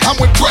Glock. I'm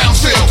with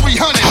Brownsville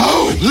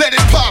 300. Let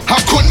it pop.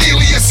 I'm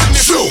Cornelius in the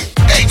shoe.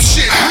 Ape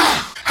shit.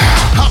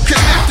 I'm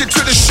connected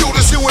to the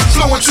shooters who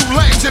influence you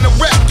lanes in the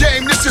rap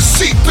game. This is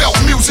seatbelt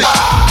music.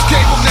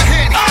 Gave them the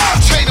hint,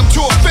 chain them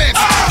to a fence,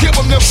 give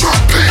them the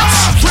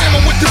trumpets, ram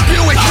them with the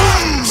Buick.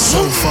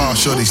 So far,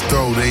 shorty's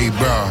throw they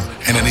bra,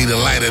 and I need a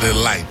lighter than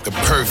light, the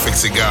perfect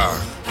cigar.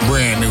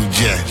 Brand new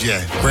jet,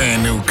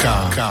 brand new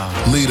car,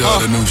 leader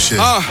of the new shit,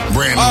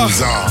 brand new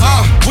czar.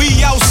 We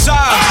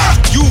outside,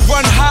 you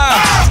run high,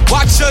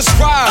 watch us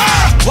ride,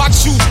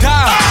 watch you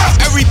die.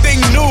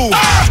 Everything new,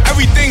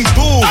 everything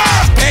boo.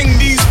 Bang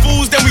these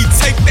fools, then we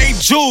take they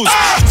jewels.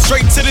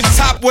 Straight to the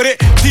top with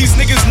it, these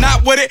niggas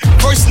not with it.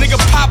 First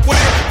nigga pop with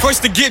it,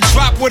 first to get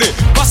dropped with it.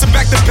 Bust it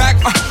back to back,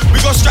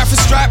 we go strap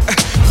for strap.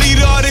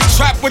 Leader of the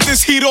trap with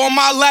this heat on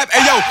my lap.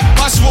 Hey yo,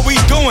 watch what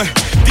we doing,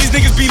 these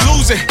niggas be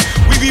losing.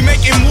 We be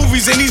making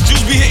movies and these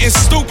Jews be hitting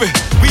stupid.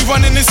 We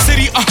running the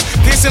city,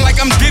 dancing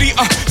like I'm Diddy,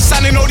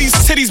 signing all these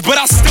titties, but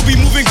I still be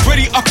moving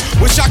gritty,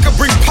 wish I could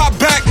bring pop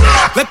back.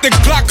 Let the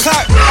Glock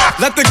clap,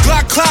 let the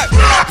Glock clap,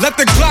 let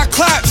the Glock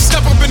clap.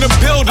 Step up in the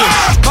building,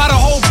 buy the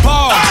whole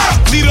bar.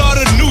 Leader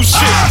of the new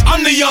shit,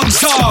 I'm the young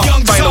Tar.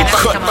 Final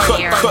cut.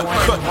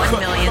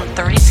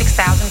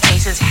 1,036,000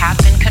 cases have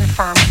been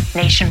confirmed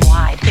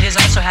nationwide. It is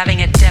also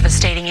having a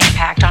devastating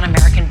impact on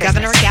American business.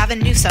 Governor Gavin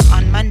Newsom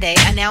on Monday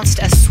announced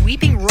a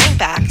sweeping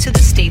rollback to the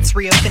state's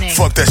reopening.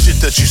 Fuck that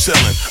shit that you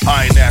selling,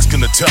 I ain't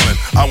asking or telling.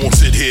 I won't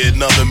sit here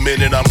another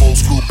minute, I'm old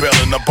school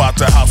bellin'. About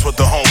the house with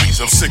the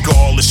homies, I'm sick of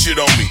all the shit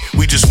on me.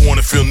 We just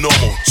wanna feel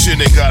normal, shit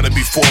ain't gotta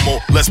be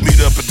formal. Let's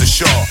meet up at the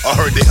Shaw, I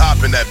heard they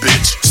hop in that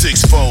bitch.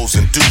 6 foes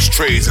and douche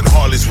trays and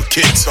Harleys with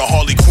kicks. The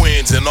Harley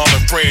Quinns and all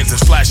their friends is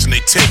flashing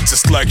they tits.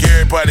 It's like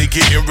everybody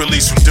getting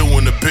released from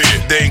doing the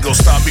bid. They ain't gon'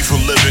 stop me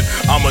from living,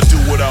 I'ma do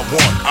what I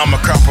want. I'ma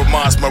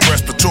compromise my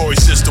respiratory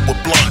system with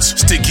blunts.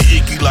 Sticky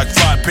icky like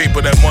fly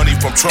paper, that money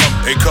from Trump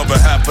ain't cover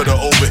half of the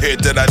overhead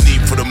that I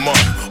need for the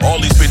month. All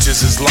these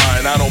bitches is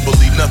lying, I don't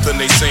believe nothing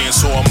they saying,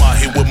 so I'm out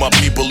here with my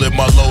people in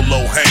my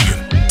low hanging.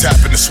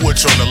 Tapping the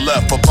switch on the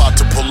left, about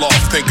to pull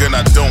off, thinking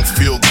I don't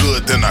feel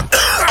good, then I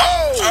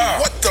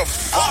what the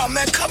fuck? Oh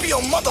man, cover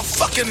your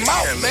motherfucking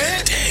mouth,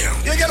 man. Damn.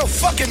 You ain't got no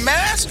fucking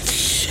mask?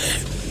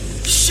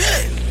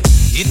 Shit.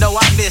 You know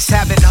I miss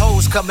having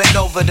hoes coming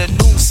over. The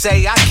news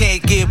say I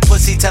can't get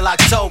pussy till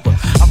October.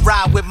 I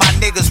ride with my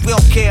niggas, we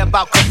don't care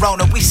about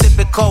Corona. We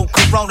sipping cold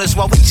Coronas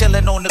while we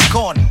chillin' on the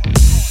corner.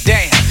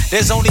 Damn,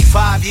 There's only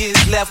 5 years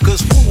left,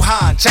 cause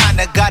Wuhan,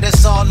 China got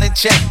us all in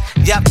check.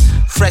 Yup,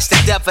 fresh to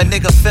death, a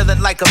nigga feeling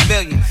like a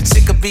million.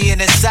 Sick of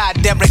being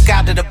inside, Derek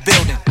out of the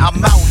building.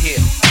 I'm out here,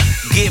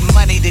 get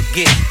money to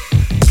get,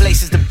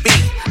 places to be.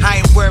 I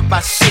ain't worried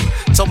about shit.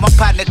 Told my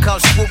partner come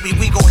swoop me,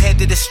 we gon' head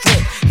to the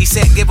strip. He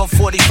said give him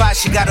 45,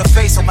 she got her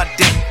face on my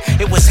dick.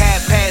 It was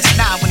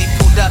 9:30 when he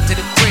pulled up to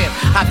the crib.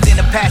 Hopped in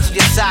the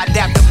passenger side,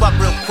 dapped him up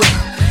real quick.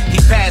 He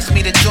passed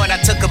me the joint, I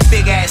took a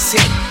big ass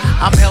hit.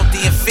 I'm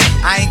healthy and fit,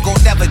 I ain't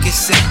gon' never get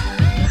sick.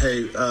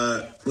 Hey,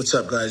 what's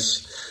up,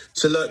 guys?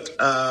 So look,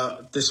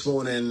 this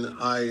morning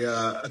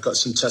I got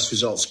some test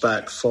results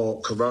back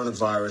for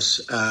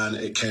coronavirus, and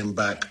it came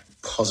back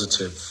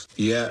positive.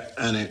 Yeah,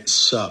 and it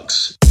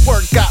sucks.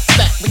 Word got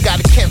back, we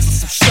gotta cancel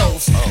some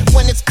shows.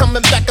 When it's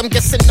coming back, I'm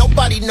guessing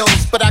nobody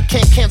knows. But I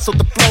can't cancel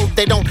the flow,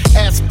 they don't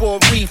ask for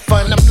a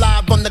refund. I'm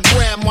live on the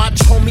gram, watch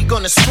homie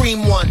gonna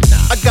stream one.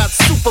 I got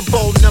Super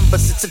Bowl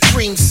numbers, it's a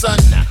dream, son.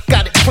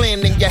 Got it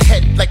planned in your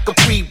head like a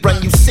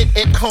rerun. You sit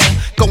at home,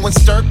 going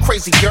stir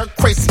crazy, you're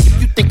crazy.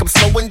 If you think I'm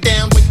slowing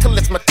down, wait till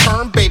it's my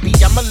turn, baby.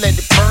 I'ma let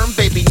it burn,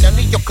 baby, none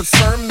of your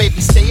concern. Maybe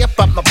stay up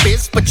out my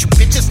biz, but you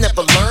bitches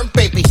never learn,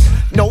 baby.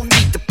 No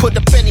need to put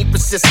up any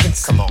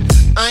resistance. Come on,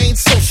 I ain't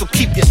social,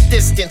 keep your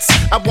distance.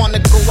 I wanna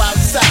go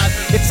outside,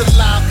 it's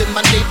alive in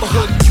my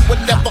neighborhood. You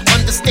would never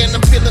understand,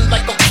 I'm feeling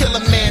like I'm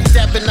Killer Man.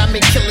 Dabbing, I'm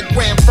in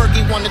kilogram.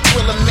 Fergie wanna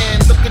drill a man,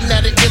 looking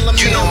at an illa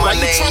man. You know my Why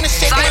name. you trying to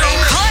shake it on?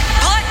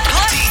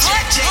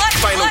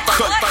 Final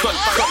cut.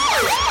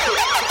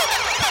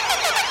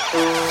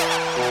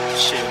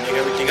 Shit, nigga,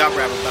 everything I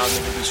rap about,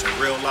 nigga, be some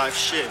real life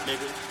shit,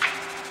 nigga.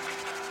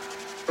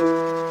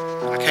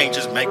 I can't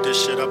just make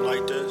this shit up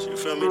like this, you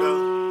feel me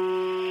though?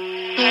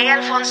 Hey,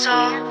 Alfonso.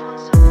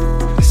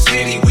 The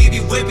city, we be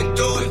whipping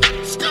through it.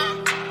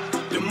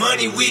 The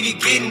money, we be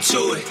getting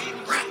to it.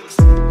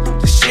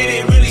 The shit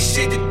ain't really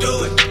shit to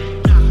do it.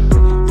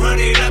 Run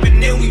it up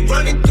and then we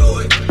running through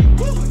it.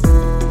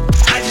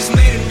 I just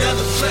made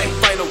another play.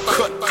 Final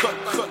cut.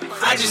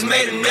 I just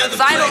made another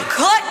Final play.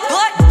 cut.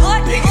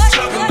 Niggas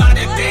talking about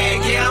that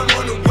bag, yeah, I'm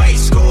on the way.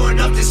 Scoring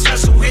up this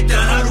hustle, hit the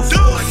huddle for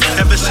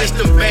another Ever play. since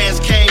them bands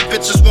came,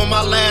 bitches want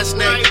my last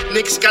name.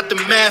 Niggas got the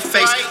mad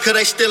face, cause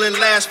they still in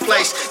last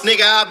place.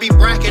 Nigga, I be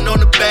bracking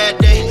on a bad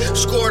day.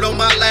 Scored on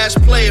my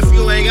last play. If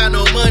you ain't got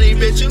no money,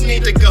 bitch, you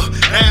need to go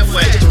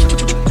halfway.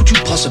 Could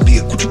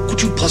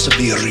you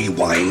possibly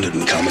rewind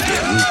and come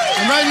again?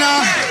 And right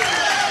now,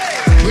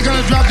 we're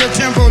gonna drop the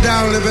tempo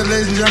down a little bit,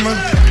 ladies and gentlemen.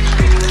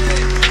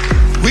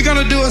 We're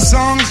gonna do a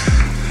song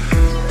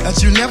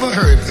that you never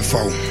heard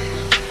before.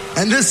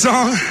 And this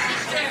song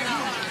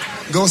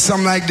goes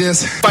something like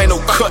this. Final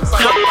cut.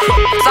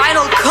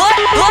 Final cut.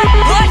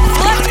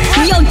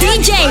 Yo,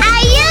 DJ,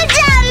 are you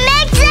done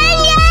mixing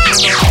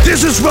yet?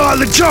 This is for all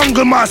the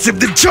jungle massive,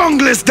 the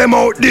junglers them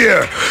out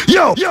there.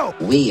 Yo.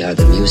 We are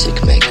the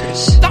music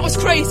makers. That was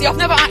crazy. I've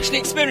never actually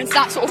experienced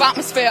that sort of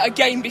atmosphere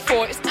again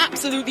before. It's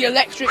absolutely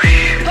electric.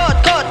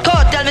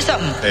 Code, tell me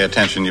something. Pay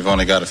attention, you've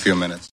only got a few minutes.